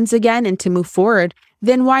friends again and to move forward,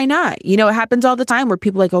 then why not? It happens all the time where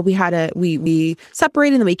people are like, oh, we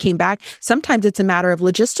separated and then we came back. Sometimes it's a matter of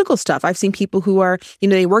logistical stuff. I've seen people who are,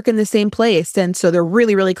 they work in the same place. And so they're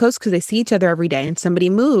really, really close because they see each other every day, and somebody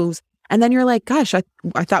moves. And then you're like, gosh, I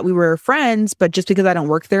thought we were friends, but just because I don't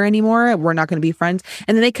work there anymore, we're not going to be friends.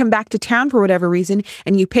 And then they come back to town for whatever reason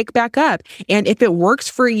and you pick back up. And if it works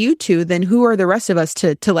for you two, then who are the rest of us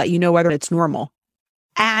to let you know whether it's normal?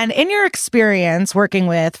 And in your experience working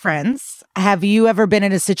with friends, have you ever been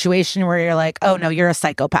in a situation where you're like, oh no, you're a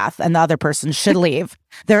psychopath and the other person should leave?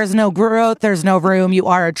 There is no growth. There's no room. You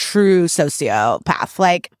are a true sociopath.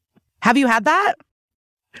 Like, have you had that?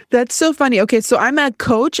 That's so funny. Okay, so I'm a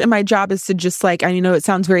coach and my job is to just like, I know it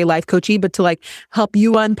sounds very life coachy, but to like help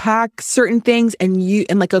you unpack certain things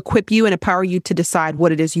and like equip you and empower you to decide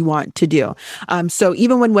what it is you want to do. So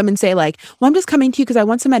even when women say like, well, I'm just coming to you because I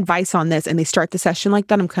want some advice on this, and they start the session like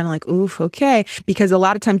that, I'm kind of like, oof, okay. Because a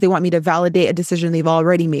lot of times they want me to validate a decision they've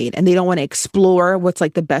already made and they don't want to explore what's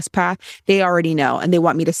like the best path. They already know. And they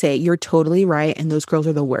want me to say, you're totally right. And those girls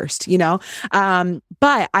are the worst,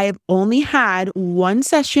 But I've only had one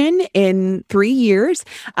session in 3 years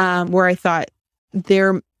where I thought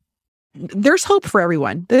there's hope for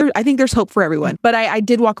everyone. I think there's hope for everyone. But I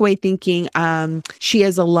did walk away thinking she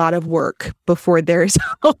has a lot of work before there's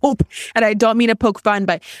hope. And I don't mean to poke fun,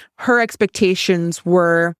 but her expectations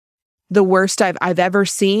were the worst I've ever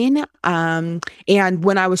seen. And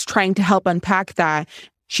when I was trying to help unpack that,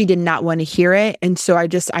 she did not want to hear it. And so I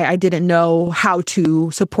didn't know how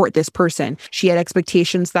to support this person. She had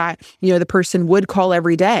expectations that, the person would call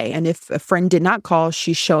every day. And if a friend did not call,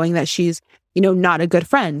 she's showing that she's, not a good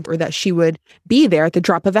friend, or that she would be there at the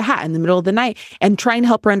drop of a hat in the middle of the night, and trying to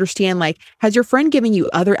help her understand, like, has your friend given you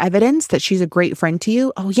other evidence that she's a great friend to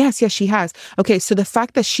you? Oh, yes, she has. Okay, so the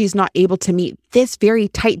fact that she's not able to meet this very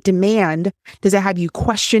tight demand, does it have you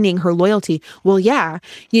questioning her loyalty? Well, yeah,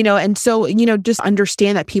 and so, just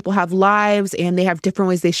understand that people have lives and they have different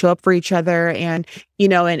ways they show up for each other. And,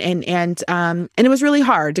 and it was really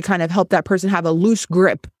hard to kind of help that person have a loose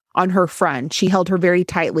grip on her friend. She held her very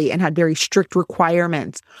tightly and had very strict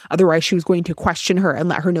requirements. Otherwise, she was going to question her and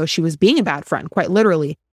let her know she was being a bad friend, quite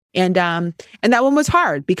literally. And that one was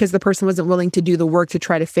hard because the person wasn't willing to do the work to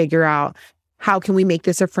try to figure out, how can we make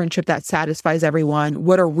this a friendship that satisfies everyone?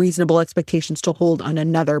 What are reasonable expectations to hold on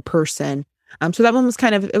another person? So that one was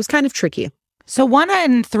kind of tricky. So 1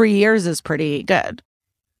 in 3 years is pretty good.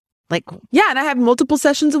 Like, yeah, and I have multiple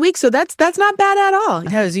sessions a week, so that's not bad at all.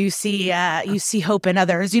 Because you see hope in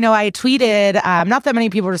others. I tweeted, not that many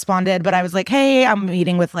people responded, but I was like, hey, I'm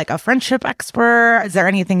meeting with like a friendship expert. Is there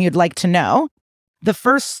anything you'd like to know? The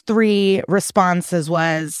first 3 responses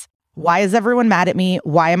was, why is everyone mad at me?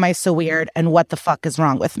 Why am I so weird? And what the fuck is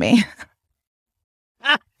wrong with me?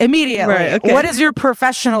 Immediately. Right, okay. What is your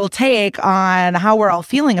professional take on how we're all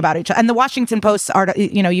feeling about each other? And the Washington Post article,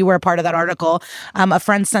 you were a part of that article. A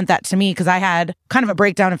friend sent that to me because I had kind of a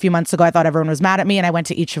breakdown a few months ago. I thought everyone was mad at me. And I went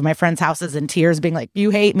to each of my friends' houses in tears being like, you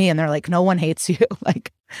hate me. And they're like, no one hates you.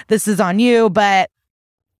 Like, this is on you. But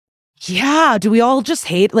yeah, do we all just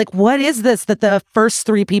hate? Like, what is this that the first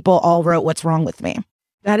 3 people all wrote, what's wrong with me?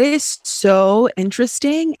 That is so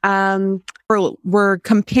interesting. We're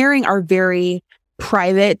comparing our very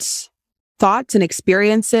private thoughts and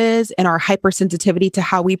experiences and our hypersensitivity to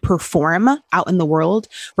how we perform out in the world.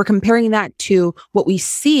 We're comparing that to what we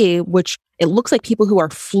see, which it looks like people who are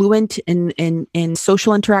fluent in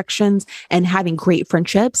social interactions and having great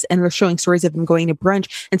friendships. And we're showing stories of them going to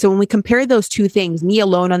brunch. And so when we compare those 2 things, me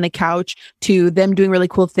alone on the couch to them doing really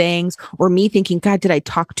cool things, or me thinking, God, did I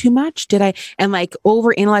talk too much? And like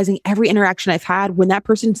over analyzing every interaction I've had, when that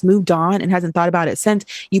person's moved on and hasn't thought about it since,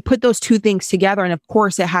 you put those 2 things together. And of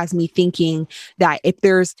course it has me thinking that if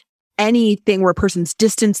there's anything where a person's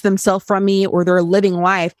distanced themselves from me or they're living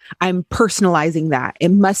life, I'm personalizing that. It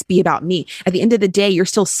must be about me. At the end of the day, you're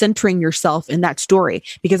still centering yourself in that story,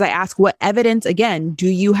 because I ask, what evidence, again, do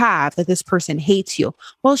you have that this person hates you?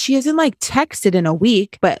 Well, she hasn't like texted in a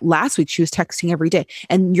week, but last week she was texting every day.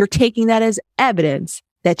 And you're taking that as evidence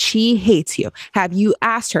that she hates you. Have you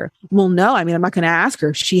asked her? Well, no, I'm not going to ask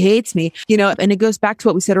her. She hates me, and it goes back to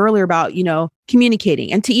what we said earlier about,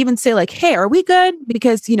 communicating, and to even say like, hey, are we good?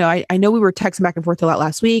 Because, I know we were texting back and forth a lot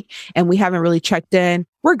last week and we haven't really checked in.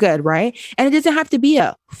 We're good, right? And it doesn't have to be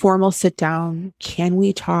a formal sit down. Can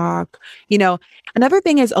we talk? Another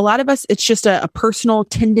thing is, a lot of us, it's just a personal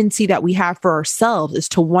tendency that we have for ourselves is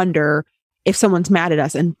to wonder if someone's mad at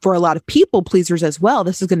us. And for a lot of people pleasers as well,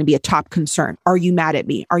 this is going to be a top concern. Are you mad at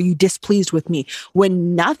me? Are you displeased with me?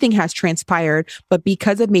 When nothing has transpired, but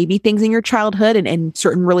because of maybe things in your childhood and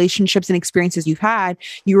certain relationships and experiences you've had,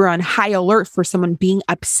 you were on high alert for someone being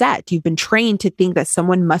upset. You've been trained to think that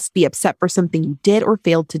someone must be upset for something you did or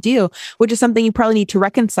failed to do, which is something you probably need to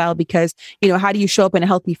reconcile, because, how do you show up in a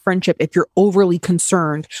healthy friendship if you're overly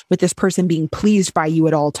concerned with this person being pleased by you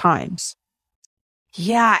at all times?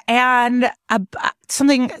 Yeah. And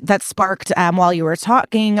something that sparked while you were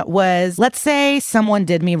talking was, let's say someone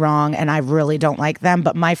did me wrong and I really don't like them,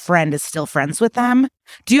 but my friend is still friends with them.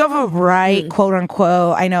 Do you have a right, quote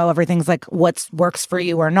unquote? I know everything's like what works for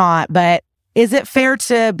you or not, but is it fair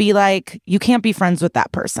to be like, you can't be friends with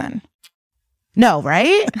that person? No,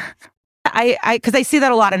 right? Because I see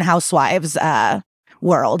that a lot in Housewives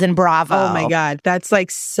world and Bravo. Oh my God. That's like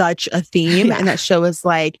such a theme. Yeah. And that show is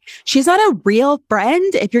like, she's not a real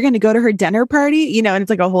friend if you're going to go to her dinner party, and it's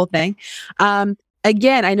like a whole thing.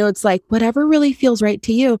 Again, I know it's like whatever really feels right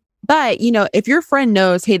to you. But, if your friend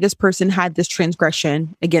knows, hey, this person had this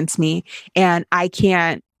transgression against me and I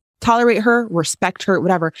can't tolerate her, respect her,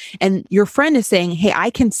 whatever. And your friend is saying, hey, I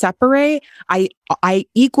can separate. I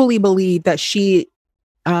equally believe that she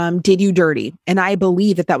did you dirty. And I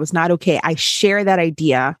believe that was not okay. I share that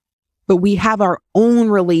idea, but we have our own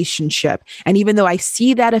relationship. And even though I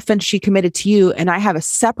see that offense she committed to you, and I have a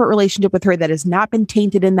separate relationship with her that has not been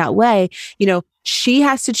tainted in that way, she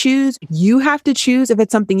has to choose. You have to choose if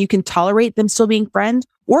it's something you can tolerate them still being friends,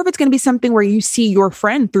 or if it's going to be something where you see your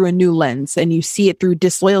friend through a new lens and you see it through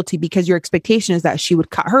disloyalty because your expectation is that she would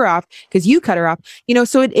cut her off because you cut her off.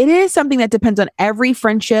 So it is something that depends on every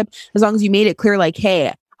friendship, as long as you made it clear, like,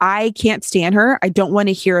 hey, I can't stand her. I don't want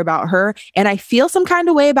to hear about her. And I feel some kind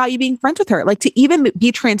of way about you being friends with her, like to even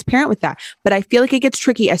be transparent with that. But I feel like it gets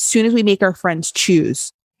tricky as soon as we make our friends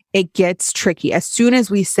choose. It gets tricky as soon as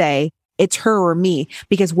we say it's her or me,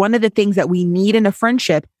 because one of the things that we need in a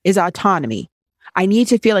friendship is autonomy. I need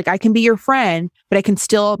to feel like I can be your friend, but I can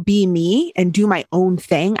still be me and do my own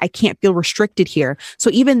thing. I can't feel restricted here. So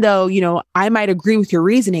even though, I might agree with your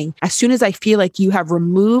reasoning, as soon as I feel like you have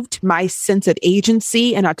removed my sense of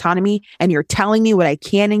agency and autonomy and you're telling me what I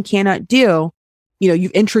can and cannot do,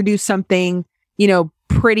 you've introduced something,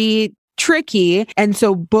 pretty tricky. And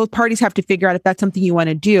so both parties have to figure out if that's something you want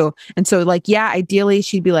to do. And so like, yeah, ideally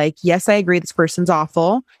she'd be like, yes, I agree. This person's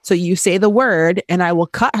awful. So you say the word and I will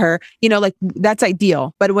cut her, like that's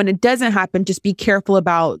ideal. But when it doesn't happen, just be careful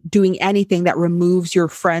about doing anything that removes your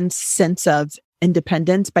friend's sense of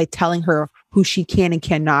independence by telling her who she can and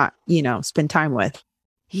cannot, spend time with.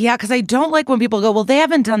 Yeah, because I don't like when people go, well, they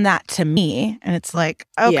haven't done that to me. And it's like,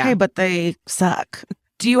 okay, Yeah. but they suck.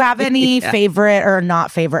 Do you have any Yeah. favorite or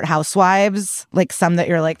not favorite housewives? Like some that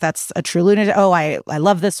you're like, that's a true lunatic. Oh, I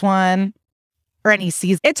love this one. Or any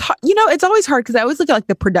season. It's it's always hard because I always look at like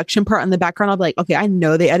the production part in the background. I'm like, okay, I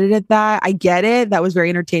know they edited that. I get it. That was very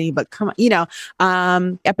entertaining, but come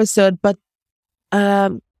on, episode, but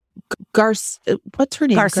what's her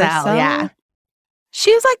name? Garcelle, yeah.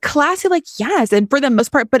 She's like classy, like yes, and for the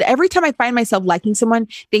most part. But every time I find myself liking someone,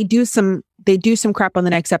 they do some crap on the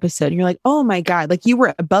next episode, and you're like, oh my god, like you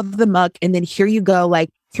were above the muck, and then here you go, like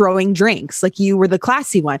throwing drinks, like you were the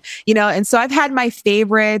classy one, And so I've had my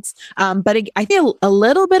favorites, but I feel a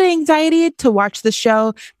little bit of anxiety to watch the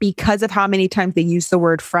show because of how many times they use the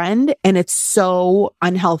word friend, and it's so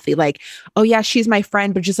unhealthy. Like, oh yeah, she's my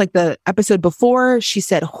friend, but just like the episode before, she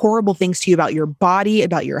said horrible things to you about your body,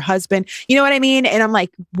 about your husband. You know what I mean? And I'm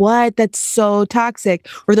like, what? That's so toxic.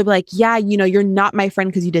 Or they'll be like, yeah, you're not my friend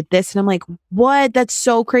because you did this, and I'm like, what? That's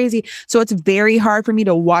so crazy. So it's very hard for me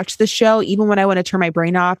to watch the show, even when I want to turn my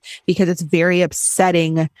brain off, because it's very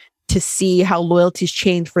upsetting to see how loyalties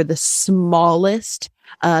change for the smallest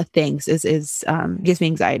things gives me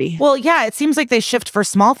anxiety. Well, yeah, it seems like they shift for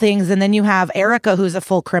small things, and then you have Erica, who's a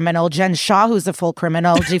full criminal, Jen Shaw, who's a full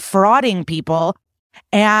criminal, defrauding people,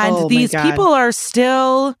 and these people are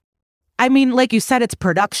still. I mean, like you said, it's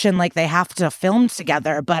production, like they have to film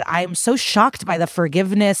together, but I'm so shocked by the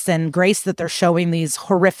forgiveness and grace that they're showing these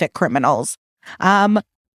horrific criminals.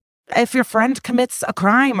 If your friend commits a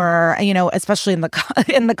crime, or especially in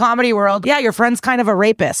the comedy world, yeah, your friend's kind of a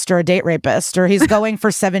rapist or a date rapist, or he's going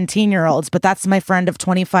for 17-year-olds, but that's my friend of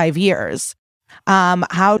 25 years.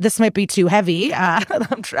 How this might be too heavy,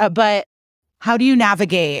 but how do you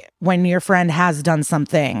navigate when your friend has done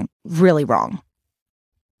something really wrong?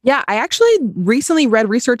 Yeah, I actually recently read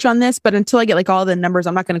research on this, but until I get like all the numbers,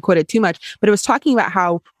 I'm not going to quote it too much. But it was talking about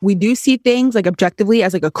how we do see things like objectively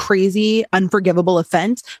as like a crazy, unforgivable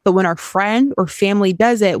offense. But when our friend or family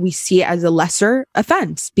does it, we see it as a lesser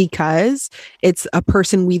offense because it's a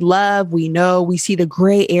person we love, we know, we see the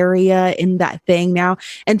gray area in that thing now.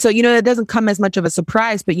 And so, that doesn't come as much of a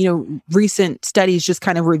surprise, but, recent studies just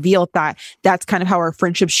kind of revealed that that's kind of how our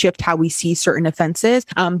friendships shift, how we see certain offenses.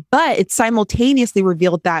 But it's simultaneously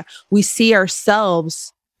revealed that we see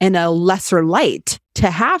ourselves in a lesser light to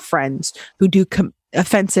have friends who do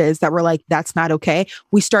offenses that we're like, that's not okay.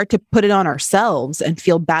 We start to put it on ourselves and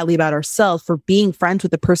feel badly about ourselves for being friends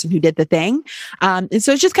with the person who did the thing. And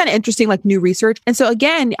so it's just kind of interesting, like new research. And so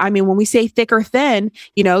again, I mean, when we say thick or thin,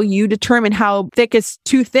 you determine how thick is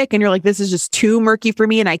too thick, and you're like, this is just too murky for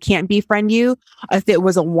me and I can't befriend you. If it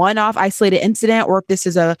was a one-off isolated incident, or if this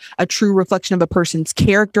is a true reflection of a person's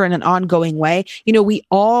character in an ongoing way, we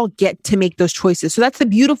all get to make those choices. So that's the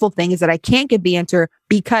beautiful thing, is that I can't give the answer,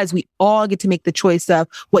 because we all get to make the choice of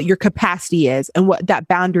what your capacity is and what that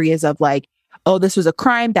boundary is of like, oh, this was a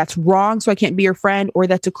crime, that's wrong, so I can't be your friend, or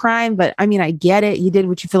that's a crime, but I mean, I get it. You did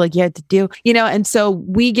what you feel like you had to do, and so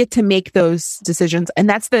we get to make those decisions. And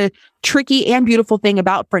that's the tricky and beautiful thing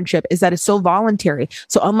about friendship, is that it's so voluntary.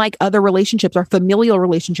 So unlike other relationships or familial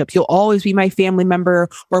relationships, you'll always be my family member,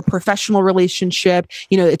 or a professional relationship,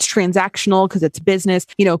 it's transactional because it's business,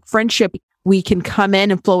 friendship, we can come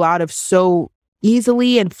in and flow out of so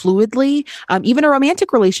easily and fluidly. Even a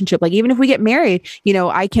romantic relationship, like even if we get married,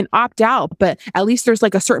 I can opt out, but at least there's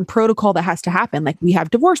like a certain protocol that has to happen. Like we have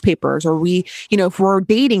divorce papers, or we, if we're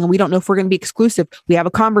dating and we don't know if we're going to be exclusive, we have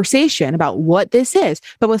a conversation about what this is.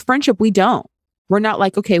 But with friendship, we don't. We're not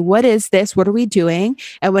like, okay, what is this? What are we doing?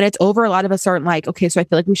 And when it's over, a lot of us aren't like, okay, so I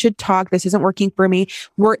feel like we should talk. This isn't working for me.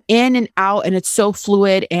 We're in and out, and it's so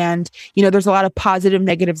fluid. And, there's a lot of positive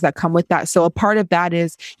negatives that come with that. So a part of that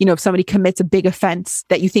is, if somebody commits a big offense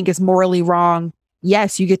that you think is morally wrong,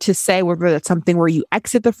 yes, you get to say whether that's something where you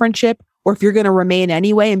exit the friendship, or if you're going to remain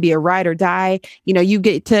anyway and be a ride or die, you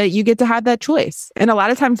get to have that choice. And a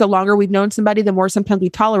lot of times, the longer we've known somebody, the more sometimes we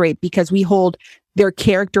tolerate, because we hold their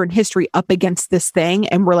character and history up against this thing.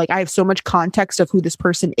 And we're like, I have so much context of who this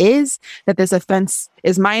person is, that this offense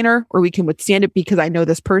is minor, or we can withstand it because I know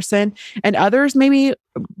this person. And others maybe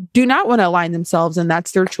do not want to align themselves, and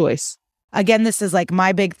that's their choice. Again, this is like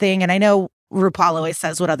my big thing. And I know RuPaul always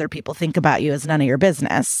says what other people think about you is none of your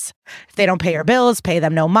business. If they don't pay your bills, pay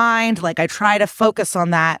them no mind. Like I try to focus on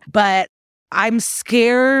that, but I'm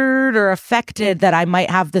scared or affected that I might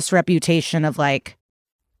have this reputation of like,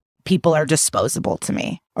 people are disposable to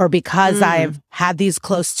me, or because I've had these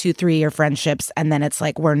close 2-3 year friendships and then it's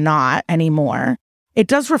like, we're not anymore. It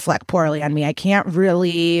does reflect poorly on me. I can't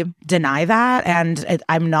really deny that. And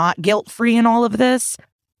I'm not guilt-free in all of this.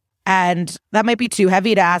 And that might be too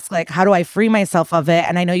heavy to ask, like, how do I free myself of it?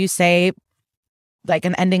 And I know you say like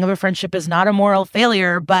an ending of a friendship is not a moral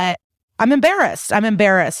failure, but I'm embarrassed. I'm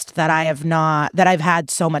embarrassed that I've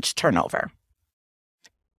had so much turnover.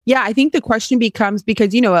 Yeah, I think the question becomes,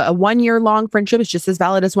 because, a 1 year long friendship is just as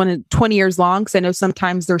valid as one in 20 years long. Cause I know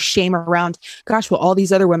sometimes there's shame around, gosh, well, all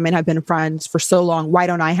these other women have been friends for so long. Why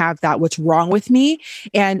don't I have that? What's wrong with me?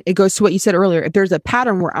 And it goes to what you said earlier. If there's a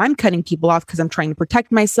pattern where I'm cutting people off because I'm trying to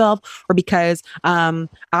protect myself, or because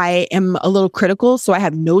I am a little critical, so I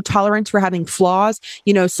have no tolerance for having flaws,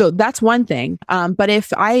 so that's one thing. But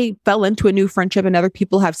if I fell into a new friendship and other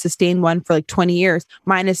people have sustained one for like 20 years,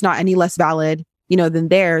 mine is not any less valid than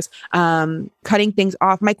theirs. Cutting things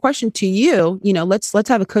off. My question to you, let's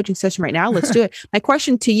have a coaching session right now. Let's do it. My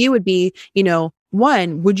question to you would be,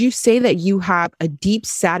 one, would you say that you have a deep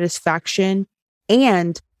satisfaction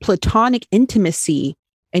and platonic intimacy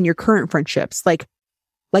in your current friendships? Like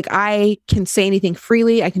I can say anything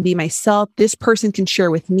freely. I can be myself. This person can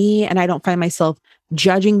share with me, and I don't find myself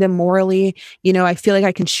judging them morally. I feel like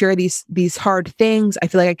I can share these hard things. I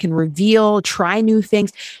feel like I can reveal, try new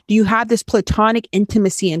things. Do you have this platonic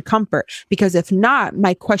intimacy and comfort? Because if not,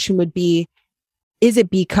 my question would be, is it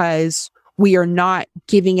because we are not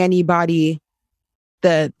giving anybody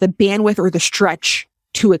the bandwidth or the stretch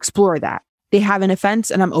to explore that? They have an offense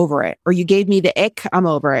and I'm over it. Or you gave me the ick, I'm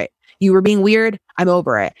over it. You were being weird, I'm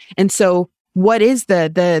over it. And so what is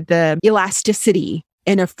the elasticity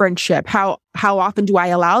in a friendship? How often do I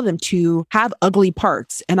allow them to have ugly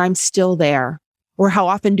parts and I'm still there? Or how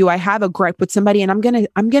often do I have a gripe with somebody and I'm going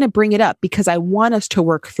to bring it up because I want us to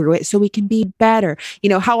work through it so we can be better?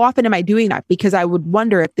 How often am I doing that? Because I would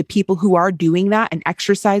wonder if the people who are doing that and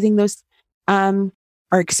exercising those are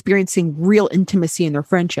experiencing real intimacy in their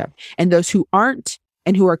friendship, and those who aren't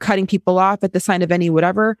and who are cutting people off at the sign of any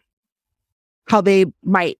whatever, how they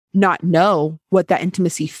might not know what that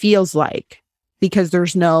intimacy feels like because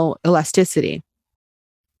there's no elasticity.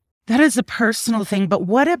 That is a personal thing. But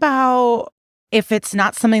what about if it's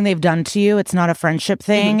not something they've done to you? It's not a friendship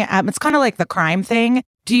thing. Mm-hmm. It's kind of like the crime thing.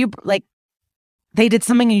 Do you, like, they did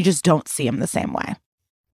something and you just don't see them the same way?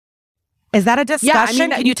 Is that a discussion?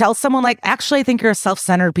 Yeah, can you tell someone, like, actually, I think you're a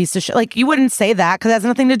self-centered piece of shit? Like, you wouldn't say that because it has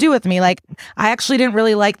nothing to do with me. Like, I actually didn't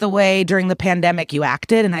really like the way during the pandemic you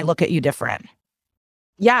acted, and I look at you different.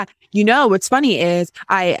 Yeah. What's funny is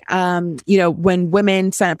when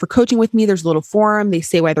women sign up for coaching with me, there's a little forum. They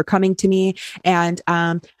say why they're coming to me. And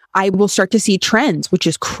I will start to see trends, which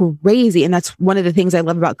is crazy. And that's one of the things I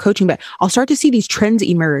love about coaching, but I'll start to see these trends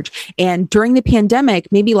emerge. And during the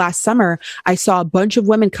pandemic, maybe last summer, I saw a bunch of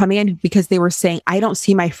women come in because they were saying, I don't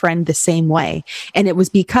see my friend the same way. And it was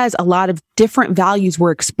because a lot of different values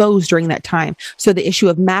were exposed during that time. So the issue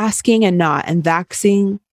of masking and not, and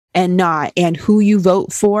vaccine and not, and who you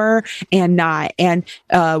vote for and not, and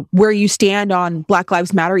where you stand on Black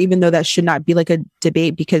Lives Matter, even though that should not be like a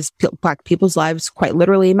debate because Black people's lives quite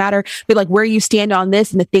literally matter, but like where you stand on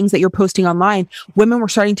this and the things that you're posting online, women were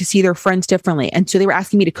starting to see their friends differently. And so they were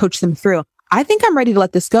asking me to coach them through. I think I'm ready to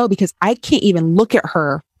let this go because I can't even look at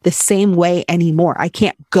her the same way anymore. I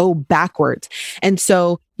can't go backwards. And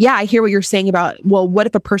so, yeah, I hear what you're saying about, well, what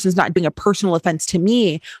if a person's not doing a personal offense to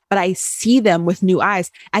me, but I see them with new eyes?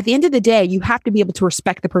 At the end of the day, you have to be able to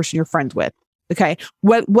respect the person you're friends with. Okay.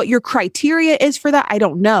 What your criteria is for that, I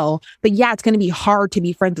don't know. But yeah, it's going to be hard to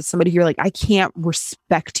be friends with somebody who you're like, I can't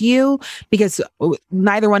respect you, because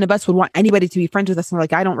neither one of us would want anybody to be friends with us. And we're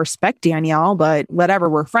like, I don't respect Danielle, but whatever,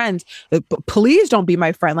 we're friends. Please don't be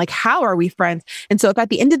my friend. Like, how are we friends? And so if at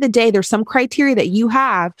the end of the day, there's some criteria that you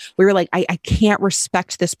have where you're like, I can't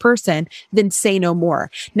respect this person, then say no more.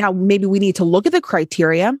 Now, maybe we need to look at the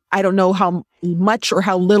criteria. I don't know how much or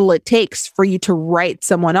how little it takes for you to write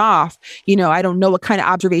someone off. I don't know what kind of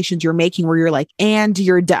observations you're making where you're like, and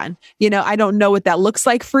you're done. I don't know what that looks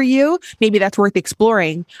like for you. Maybe that's worth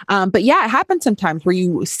exploring. But yeah, it happens sometimes where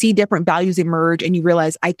you see different values emerge and you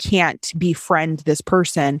realize I can't befriend this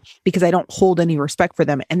person because I don't hold any respect for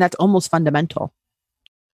them. And that's almost fundamental.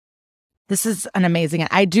 This is an amazing,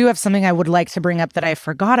 I do have something I would like to bring up that I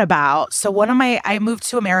forgot about. So I moved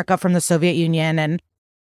to America from the Soviet Union, and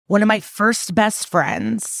one of my first best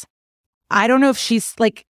friends, I don't know if she's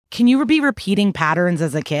like, can you be repeating patterns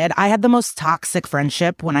as a kid? I had the most toxic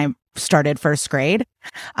friendship when I started first grade.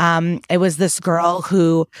 It was this girl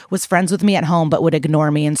who was friends with me at home, but would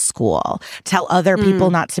ignore me in school, tell other people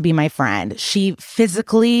not to be my friend. She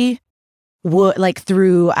physically would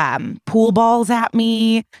threw pool balls at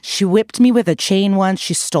me. She whipped me with a chain once.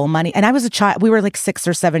 She stole money. And I was a child. We were like 6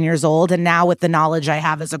 or 7 years old. And now with the knowledge I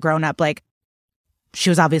have as a grown up, like, she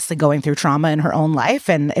was obviously going through trauma in her own life,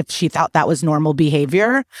 and if she thought that was normal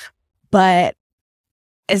behavior. But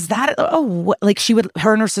is that, like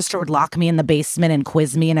her and her sister would lock me in the basement and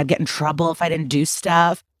quiz me, and I'd get in trouble if I didn't do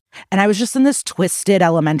stuff. And I was just in this twisted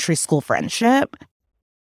elementary school friendship.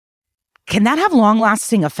 Can that have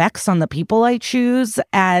long-lasting effects on the people I choose?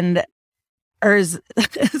 And or is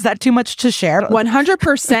that too much to share?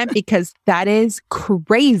 100%, because that is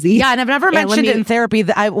crazy. Yeah, and I've never mentioned it in therapy.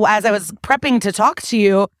 As I was prepping to talk to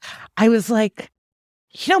you, I was like,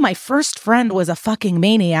 my first friend was a fucking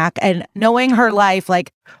maniac, and knowing her life,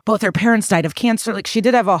 like both her parents died of cancer, like she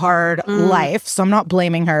did have a hard life, so I'm not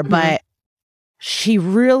blaming her, but she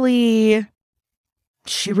really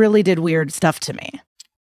did weird stuff to me.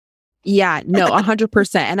 Yeah, no,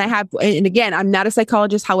 100%. And again, I'm not a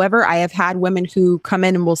psychologist. However, I have had women who come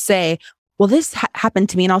in and will say, well, this happened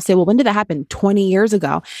to me. And I'll say, well, when did that happen? 20 years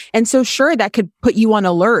ago. And so sure, that could put you on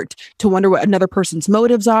alert to wonder what another person's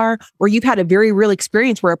motives are, or you've had a very real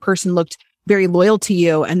experience where a person looked very loyal to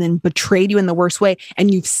you and then betrayed you in the worst way.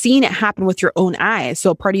 And you've seen it happen with your own eyes.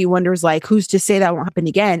 So part of you wonders, like, who's to say that won't happen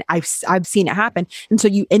again? I've seen it happen. And so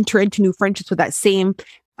you enter into new friendships with that same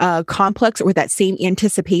complex or with that same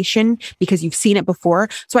anticipation because you've seen it before.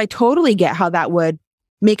 So I totally get how that would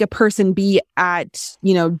make a person be at,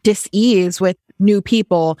 dis-ease with new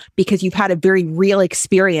people because you've had a very real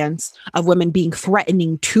experience of women being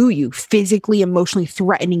threatening to you, physically, emotionally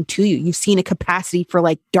threatening to you. You've seen a capacity for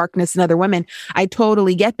like darkness in other women. I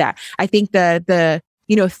totally get that. I think the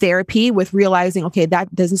therapy with realizing, okay,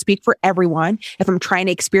 that doesn't speak for everyone. If I'm trying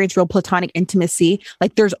to experience real platonic intimacy,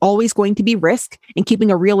 like there's always going to be risk, and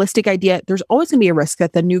keeping a realistic idea, there's always going to be a risk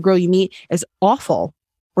that the new girl you meet is awful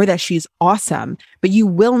or that she's awesome, but you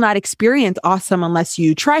will not experience awesome unless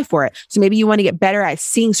you try for it. So maybe you want to get better at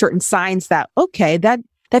seeing certain signs that, okay, that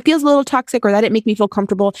feels a little toxic, or that didn't make me feel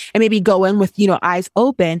comfortable, and maybe go in with, eyes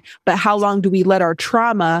open. But how long do we let our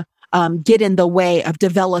trauma get in the way of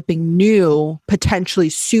developing new, potentially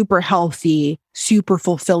super healthy, super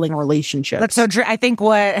fulfilling relationships? That's so true. I think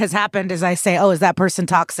what has happened is I say, oh, is that person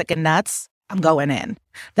toxic and nuts? I'm going in.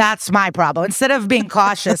 That's my problem. Instead of being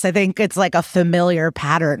cautious, I think it's like a familiar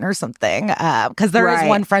pattern or something. Because there is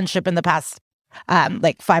one friendship in the past,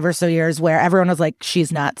 like 5 or so years, where everyone was like,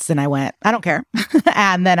 she's nuts. And I went, I don't care.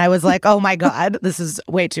 And then I was like, oh my God, this is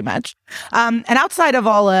way too much. And outside of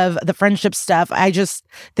all of the friendship stuff, I just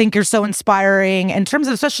think you're so inspiring in terms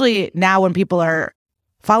of, especially now when people are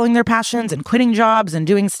following their passions and quitting jobs and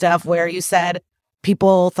doing stuff where you said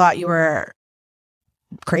people thought you were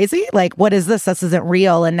crazy. Like, what is this? This isn't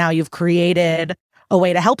real. And now you've created a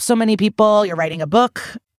way to help so many people. You're writing a book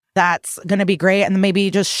that's going to be great. And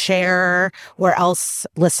maybe just share where else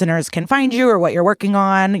listeners can find you or what you're working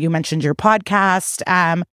on. You mentioned your podcast.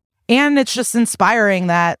 And it's just inspiring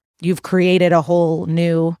that you've created a whole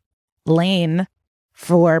new lane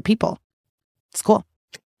for people. It's cool.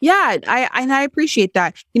 Yeah, I appreciate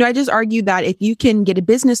that. I just argue that if you can get a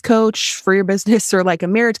business coach for your business or like a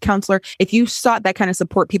marriage counselor, if you sought that kind of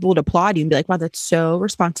support, people would applaud you and be like, wow, that's so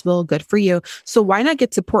responsible. Good for you. So why not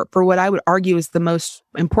get support for what I would argue is the most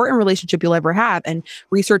important relationship you'll ever have? And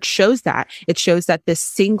research shows that. It shows that the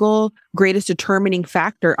single greatest determining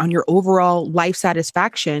factor on your overall life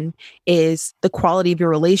satisfaction is the quality of your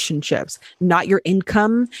relationships, not your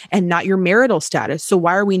income and not your marital status. So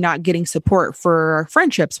why are we not getting support for our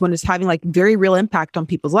friendships when it's having like very real impact on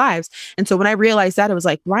people's lives? And so when I realized that, I was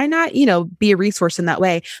like, why not, be a resource in that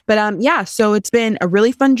way? But so it's been a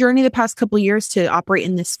really fun journey the past couple of years to operate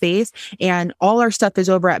in this space. And all our stuff is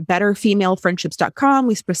over at betterfemalefriendships.com.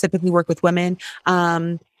 We specifically work with women.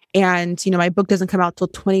 And, my book doesn't come out till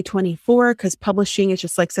 2024 because publishing is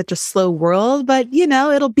just like such a slow world, but,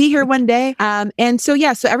 it'll be here one day.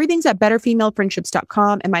 So everything's at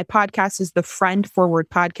betterfemalefriendships.com. And my podcast is the Friend Forward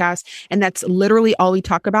podcast. And that's literally all we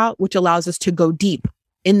talk about, which allows us to go deep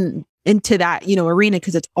into that, arena,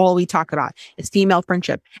 because it's all we talk about. It's female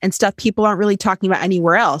friendship and stuff people aren't really talking about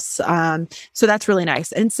anywhere else. So that's really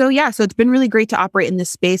nice. And so it's been really great to operate in this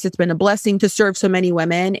space. It's been a blessing to serve so many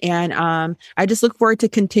women. And I just look forward to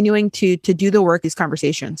continuing to do the work, these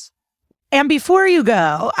conversations. And before you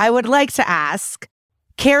go, I would like to ask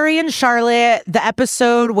Carrie and Charlotte, the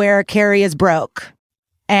episode where Carrie is broke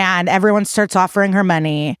and everyone starts offering her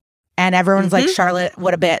money. And everyone's like, Charlotte,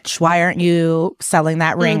 what a bitch. Why aren't you selling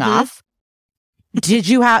that ring off? Do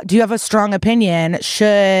you have a strong opinion?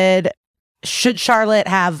 Should Charlotte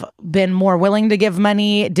have been more willing to give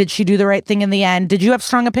money? Did she do the right thing in the end? Did you have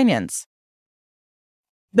strong opinions?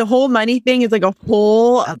 the whole money thing is like a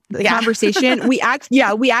whole Yeah. conversation. We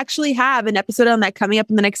actually have an episode on that coming up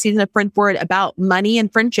in the next season of Friend Forward about money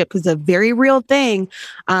and friendship, because it's a very real thing.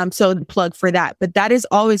 So the plug for that. But that is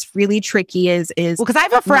always really tricky is well, because I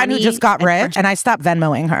have a friend who just got rich and I stopped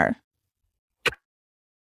Venmoing her.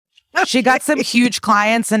 She got some huge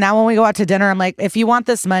clients, and now when we go out to dinner, I'm like, if you want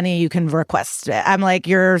this money, you can request it. I'm like,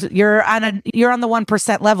 you're on the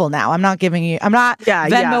 1% level now. I'm not Venmoing you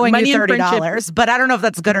 $30, but I don't know if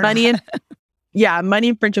that's good or money not. Money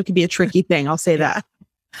and friendship can be a tricky thing. I'll say that.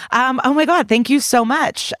 Oh my God, thank you so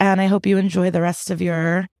much, and I hope you enjoy the rest of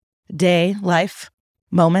your day, life,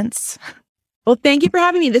 moments. Well, thank you for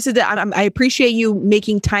having me. I appreciate you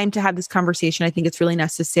making time to have this conversation. I think it's really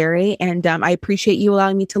necessary. And I appreciate you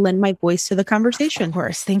allowing me to lend my voice to the conversation. Of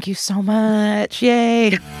course. Thank you so much.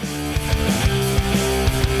 Yay.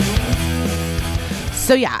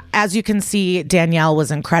 So yeah, as you can see, Danielle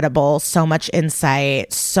was incredible. So much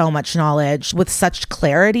insight, so much knowledge with such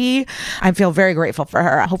clarity. I feel very grateful for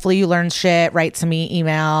her. Hopefully you learned shit. Write to me,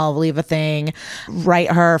 email, leave a thing,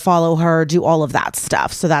 write her, follow her, do all of that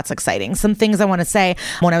stuff. So that's exciting. Some things I want to say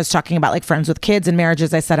when I was talking about like friends with kids and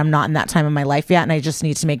marriages, I said I'm not in that time of my life yet. And I just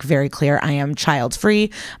need to make very clear I am child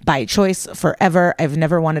free by choice forever. I've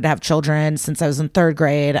never wanted to have children since I was in 3rd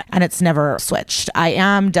grade, and it's never switched. I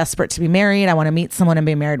am desperate to be married. I want to meet someone and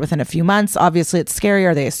be married within a few months. Obviously, it's scary.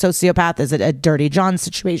 Are they a sociopath? Is it a Dirty John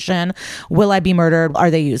situation? Will I be murdered? Are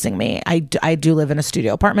they using me? I do live in a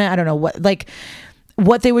studio apartment. I don't know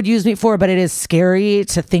what they would use me for, but it is scary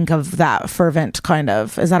to think of that fervent kind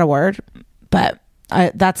of, is that a word? But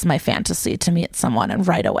that's my fantasy, to meet someone and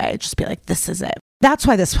right away just be like, this is it. That's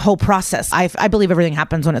why this whole process, I believe everything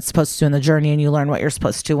happens when it's supposed to in the journey, and you learn what you're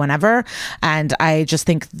supposed to whenever. And I just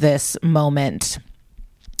think this moment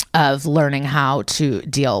of learning how to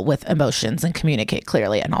deal with emotions and communicate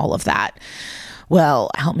clearly and all of that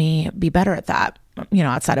will help me be better at that,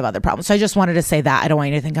 outside of other problems. So I just wanted to say that. I don't want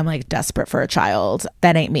you to think I'm like desperate for a child.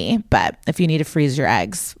 That ain't me. But if you need to freeze your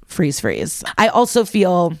eggs, freeze. I also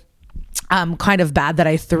feel kind of bad that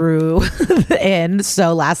I threw in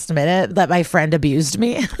so last minute that my friend abused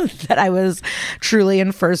me, that I was truly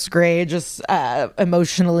in 1st grade, just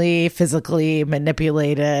emotionally, physically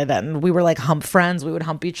manipulated. And we were like hump friends. We would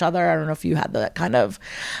hump each other. I don't know if you had that kind of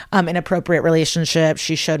inappropriate relationship.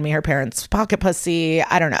 She showed me her parents' pocket pussy.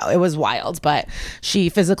 I don't know. It was wild, but she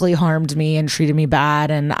physically harmed me and treated me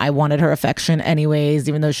bad. And I wanted her affection anyways,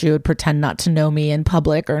 even though she would pretend not to know me in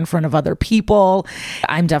public or in front of other people.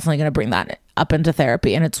 I'm definitely going to bring that up into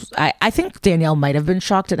therapy. And I think Danielle might have been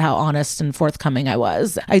shocked at how honest and forthcoming I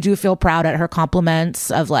was. I do feel proud at her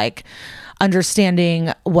compliments of like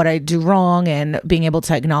understanding what I do wrong and being able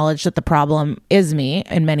to acknowledge that the problem is me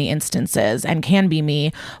in many instances and can be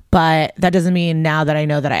me. But that doesn't mean now that I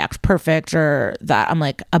know that I act perfect or that I'm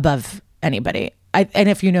like above anybody. And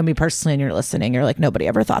if you know me personally and you're listening, you're like, nobody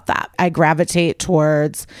ever thought that. I gravitate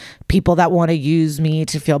towards people that want to use me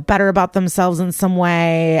to feel better about themselves in some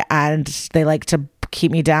way. And they like to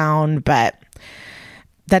keep me down, but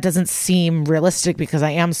that doesn't seem realistic because I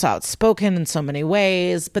am so outspoken in so many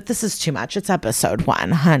ways. But this is too much. It's episode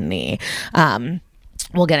 1, honey.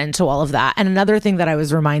 We'll get into all of that. And another thing that I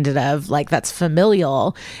was reminded of, like that's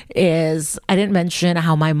familial, is I didn't mention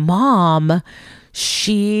how my mom,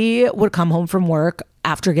 she would come home from work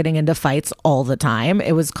after getting into fights all the time.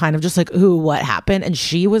 It was kind of just like, ooh, what happened? And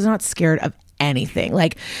she was not scared of anything.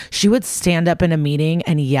 Like she would stand up in a meeting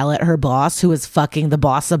and yell at her boss who was fucking the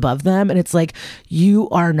boss above them. And it's like, you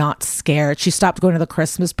are not scared. She stopped going to the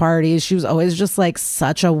Christmas parties. She was always just like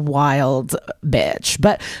such a wild bitch,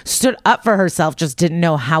 but stood up for herself, just didn't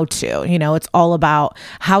know how to. It's all about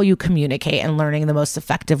how you communicate and learning the most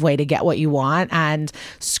effective way to get what you want. And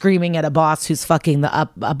screaming at a boss who's fucking the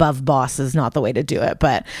above boss is not the way to do it.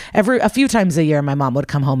 But a few times a year, my mom would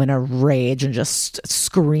come home in a rage and just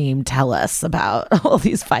scream, tell us about all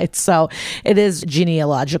these fights. So it is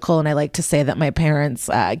genealogical. And I like to say that my parents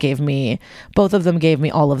both of them gave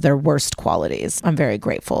me all of their worst qualities. I'm very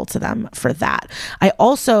grateful to them for that.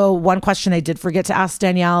 One question I did forget to ask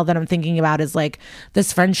Danielle that I'm thinking about is like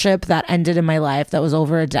this friendship that ended in my life that was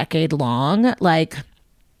over a decade long. Like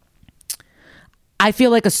I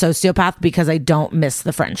feel like a sociopath because I don't miss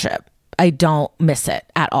the friendship. I don't miss it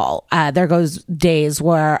at all. There goes days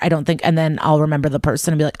where I don't think, and then I'll remember the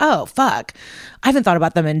person and be like, oh, fuck, I haven't thought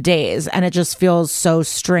about them in days. And it just feels so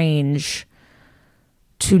strange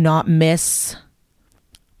to not miss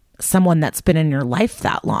someone that's been in your life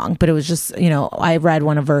that long. But it was just, I read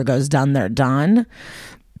one of Virgo's Done, They're Done.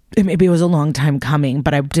 Maybe it was a long time coming,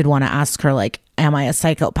 but I did want to ask her, like, am I a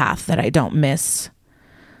psychopath that I don't miss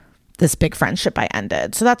this big friendship I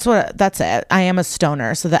ended. So that's it. I am a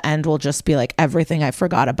stoner. So the end will just be like everything I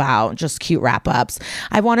forgot about, just cute wrap ups.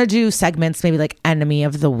 I want to do segments, maybe like enemy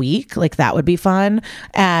of the week. Like that would be fun.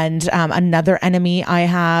 And another enemy I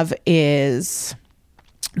have is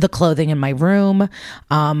the clothing in my room.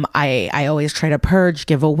 I always try to purge,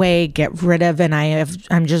 give away, get rid of, and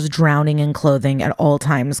I'm just drowning in clothing at all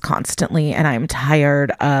times constantly. And I'm tired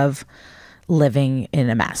of living in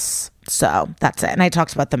a mess. So that's it. And I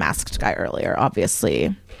talked about the masked guy earlier.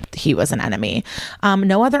 Obviously, he was an enemy.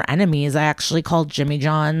 No other enemies. I actually called Jimmy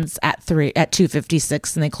John's at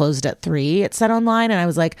 2:56 and they closed at 3. It said online. And I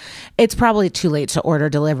was like, it's probably too late to order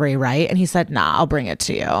delivery, right? And he said, nah, I'll bring it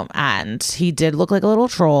to you. And he did look like a little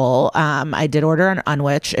troll. I did order an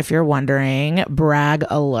unwich, if you're wondering. Brag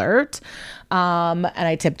alert. And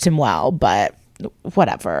I tipped him well, but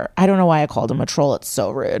whatever. I don't know why I called him a troll. It's so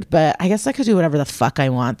rude, but I guess I could do whatever the fuck I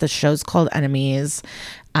want. The show's called Enemies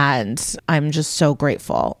and I'm just so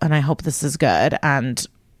grateful and I hope this is good, and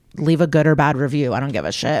leave a good or bad review. I don't give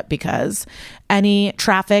a shit because any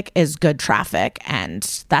traffic is good traffic and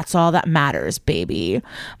that's all that matters, baby.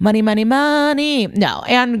 Money, money, money. No.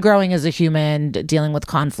 And growing as a human, dealing with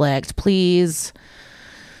conflict, please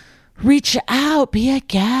reach out, be a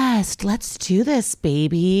guest. Let's do this,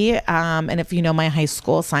 baby. And if you know my high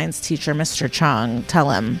school science teacher, Mr. Chung, tell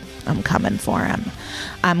him I'm coming for him.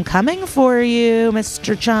 I'm coming for you,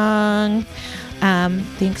 Mr. Chung.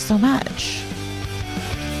 Thanks so much.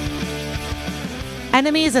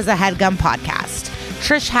 Enemies is a HeadGum podcast.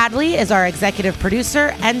 Trish Hadley is our executive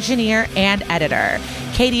producer, engineer, and editor.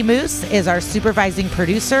 Katie Moose is our supervising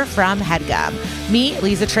producer from HeadGum. Me,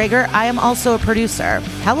 Lisa Traeger, I am also a producer.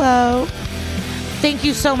 Hello. Thank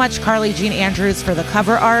you so much, Carly Jean Andrews, for the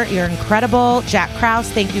cover art. You're incredible. Jack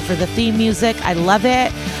Krause, thank you for the theme music. I love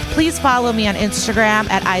it. Please follow me on Instagram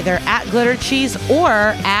at either @glittercheese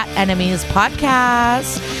or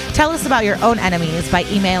 @enemiesPodcast. Tell us about your own enemies by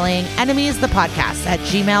emailing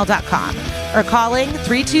enemiesthepodcast@gmail.com or calling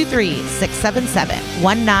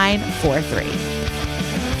 323-677-1943.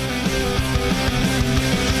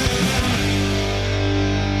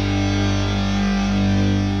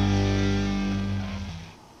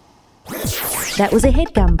 That was a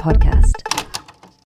HeadGum podcast.